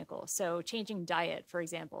non-technical. So changing diet, for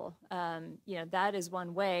example, that is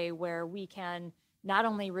one way where we can not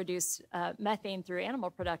only reduce methane through animal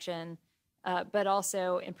production, but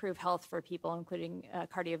also improve health for people, including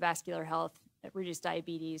cardiovascular health, reduced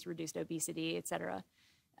diabetes, reduced obesity, et cetera.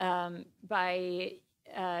 By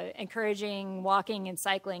encouraging walking and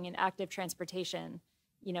cycling and active transportation,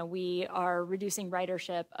 we are reducing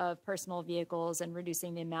ridership of personal vehicles and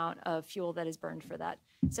reducing the amount of fuel that is burned for that.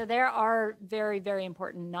 So there are very, very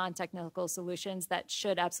important non-technical solutions that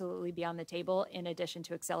should absolutely be on the table, in addition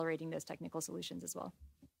to accelerating those technical solutions as well.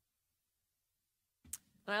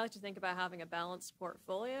 And I like to think about having a balanced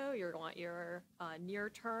portfolio. You want your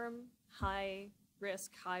near-term,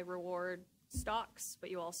 high-risk, high-reward stocks,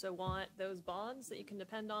 but you also want those bonds that you can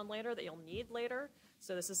depend on later, that you'll need later.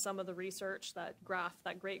 So this is some of the research, that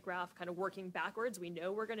great graph kind of working backwards. We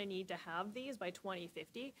know we're going to need to have these by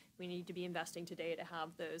 2050. We need to be investing today to have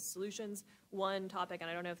those solutions. One topic, and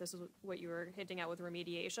I don't know if this is what you were hinting at with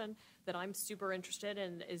remediation, that I'm super interested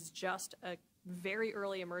in is just a very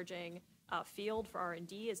early emerging field for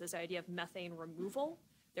R&D, is this idea of methane removal.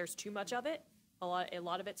 There's too much of it. A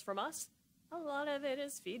lot of it's from us. A lot of it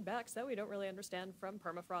is feedbacks that we don't really understand from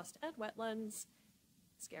permafrost and wetlands.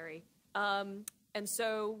 Scary. And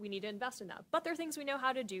so we need to invest in that. But there are things we know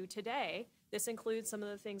how to do today. This includes some of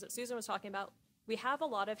the things that Susan was talking about. We have a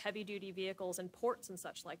lot of heavy-duty vehicles and ports and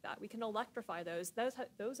such like that. We can electrify those.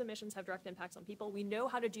 Those emissions have direct impacts on people. We know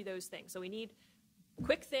how to do those things. So we need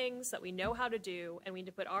quick things that we know how to do, and we need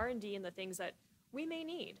to put R&D in the things that we may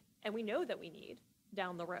need, and we know that we need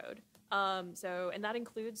down the road. And that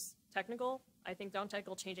includes technical, I think,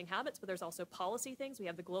 non-technical changing habits, but there's also policy things. We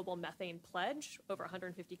have the Global Methane Pledge. Over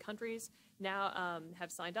 150 countries now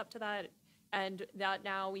have signed up to that. And that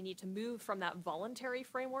now we need to move from that voluntary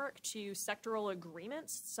framework to sectoral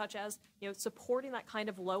agreements, such as supporting that kind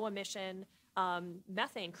of low emission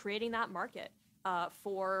methane, creating that market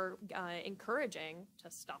for encouraging to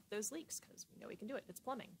stop those leaks, because we know we can do it. It's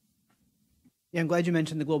plumbing. Yeah, I'm glad you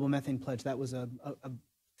mentioned the Global Methane Pledge. That was a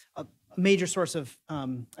major source of,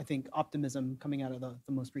 I think, optimism coming out of the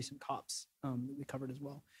most recent COPs that we covered as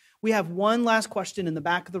well. We have one last question in the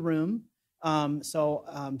back of the room.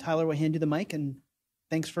 Tyler, we'll hand you the mic, and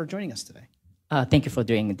thanks for joining us today. Thank you for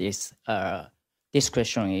doing this. This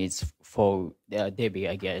question is for Debbie,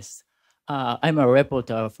 I guess. I'm a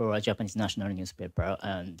reporter for a Japanese national newspaper,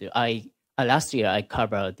 and last year I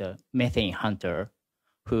covered the methane hunter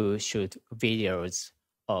who shoot videos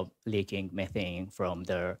of leaking methane from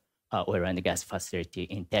the oil and gas facility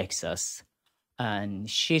in Texas. And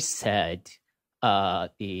she said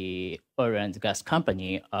the oil and gas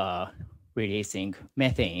company are releasing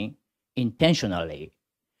methane intentionally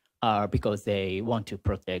because they want to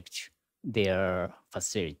protect their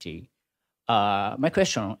facility. My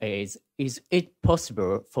question is it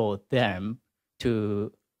possible for them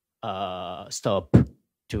to stop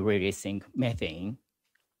to releasing methane,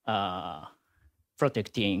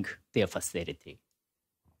 protecting their facility?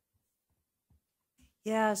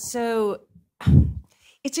 Yeah, so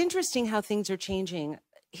it's interesting how things are changing.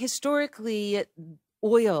 Historically,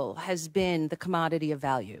 oil has been the commodity of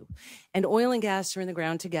value, and oil and gas are in the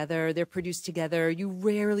ground together. They're produced together. You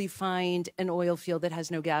rarely find an oil field that has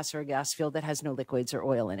no gas or a gas field that has no liquids or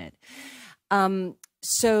oil in it.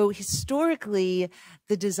 So historically,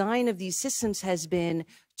 the design of these systems has been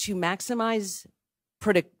to maximize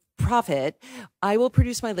profit. I will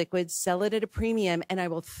produce my liquids, sell it at a premium, and I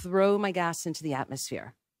will throw my gas into the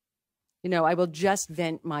atmosphere. You know, I will just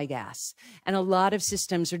vent my gas. And a lot of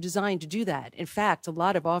systems are designed to do that. In fact, a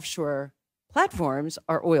lot of offshore platforms,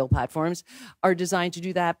 or oil platforms, are designed to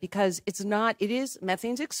do that because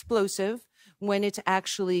methane's explosive when it's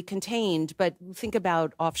actually contained. But think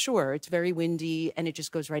about offshore. It's very windy and it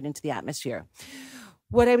just goes right into the atmosphere.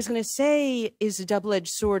 What I was going to say is a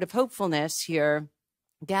double-edged sword of hopefulness here.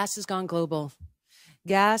 Gas has gone global.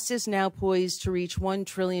 Gas is now poised to reach $1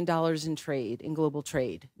 trillion in global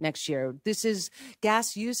trade next year.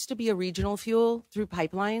 Gas used to be a regional fuel through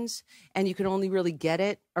pipelines, and you could only really get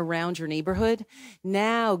it around your neighborhood.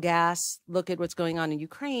 Now gas, look at what's going on in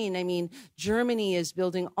Ukraine. I mean, Germany is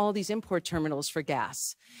building all these import terminals for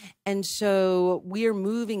gas. And so we are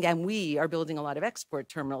moving, and we are building a lot of export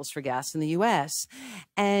terminals for gas in the US.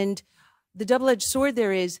 And the double-edged sword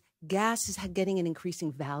there is gas is getting an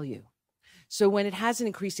increasing value. So when it has an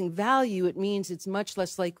increasing value, it means it's much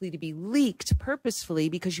less likely to be leaked purposefully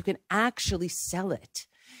because you can actually sell it.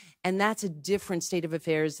 And that's a different state of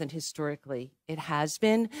affairs than historically it has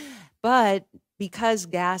been. But because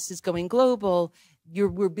gas is going global,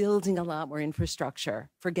 we're building a lot more infrastructure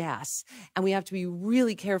for gas. And we have to be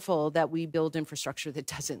really careful that we build infrastructure that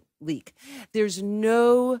doesn't leak. There's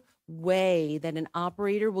no way that an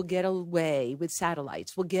operator will get away with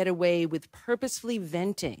satellites, will get away with purposefully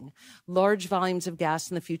venting large volumes of gas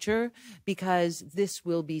in the future, because this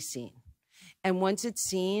will be seen. And once it's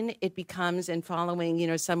seen, it becomes, and following, you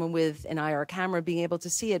know, someone with an IR camera being able to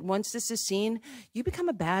see it, once this is seen, you become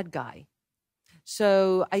a bad guy.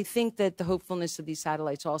 So I think that the hopefulness of these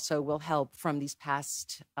satellites also will help from these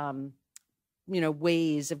past,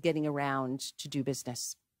 ways of getting around to do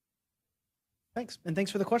business. Thanks. And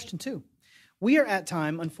thanks for the question, too. We are at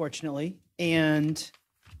time, unfortunately, and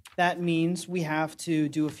that means we have to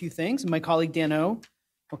do a few things. My colleague, Dan O,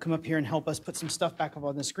 will come up here and help us put some stuff back up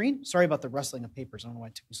on the screen. Sorry about the rustling of papers. I don't know why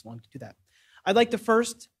it took me so long to do that. I'd like to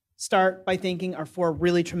first start by thanking our four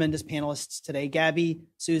really tremendous panelists today, Gabby,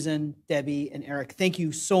 Susan, Debbie, and Eric. Thank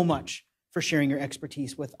you so much for sharing your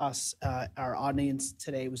expertise with us, our audience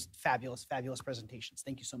today. It was fabulous, fabulous presentations.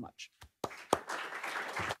 Thank you so much.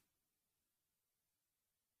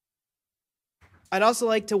 I'd also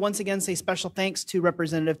like to once again say special thanks to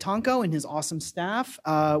Representative Tonko and his awesome staff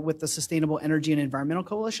with the Sustainable Energy and Environmental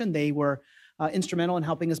Coalition. They were instrumental in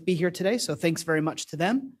helping us be here today, so thanks very much to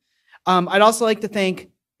them. I'd also like to thank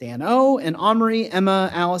Dan O and Omri, Emma,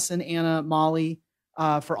 Allison, Anna, Molly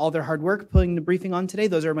for all their hard work putting the briefing on today.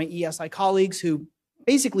 Those are my EESI colleagues who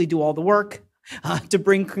basically do all the work to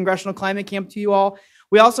bring Congressional Climate Camp to you all.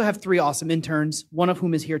 We also have three awesome interns, one of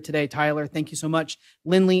whom is here today. Tyler, thank you so much.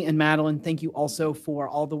 Lindley and Madeline, thank you also for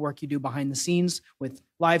all the work you do behind the scenes with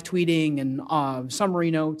live tweeting and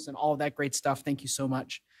summary notes and all of that great stuff. Thank you so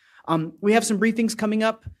much. We have some briefings coming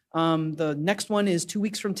up. The next one is 2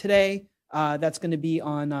 weeks from today. That's going to be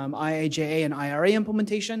on IIJA and IRA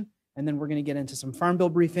implementation. And then we're going to get into some Farm Bill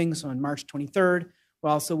briefings on March 23rd. We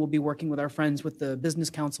also will be working with our friends with the Business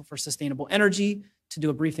Council for Sustainable Energy to do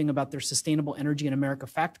a briefing about their Sustainable Energy in America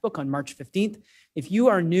fact book on March 15th. If you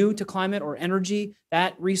are new to climate or energy,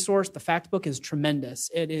 that resource, the fact book, is tremendous.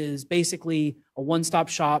 It is basically a one-stop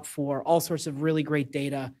shop for all sorts of really great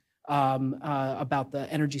data about the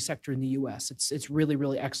energy sector in the US. It's really,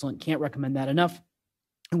 really excellent. Can't recommend that enough.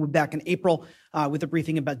 And we're back in April with a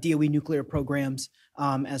briefing about DOE nuclear programs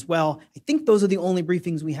as well. I think those are the only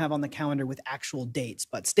briefings we have on the calendar with actual dates,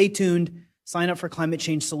 but stay tuned. Sign up for Climate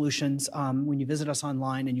Change Solutions when you visit us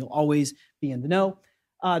online, and you'll always be in the know.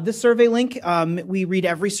 This survey link, we read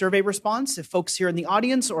every survey response. If folks here in the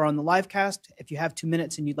audience or on the live cast, if you have 2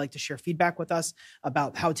 minutes and you'd like to share feedback with us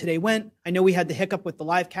about how today went. I know we had the hiccup with the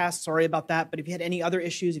live cast, sorry about that, but if you had any other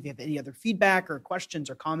issues, if you have any other feedback or questions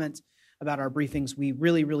or comments about our briefings, we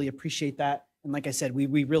really, really appreciate that. And like I said, we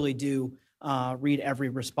really do read every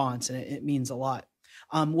response, and it means a lot.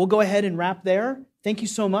 We'll go ahead and wrap there. Thank you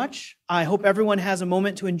so much. I hope everyone has a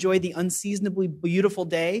moment to enjoy the unseasonably beautiful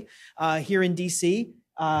day here in DC.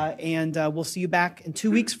 And we'll see you back in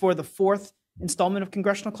 2 weeks for the 4th installment of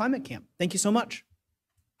Congressional Climate Camp. Thank you so much.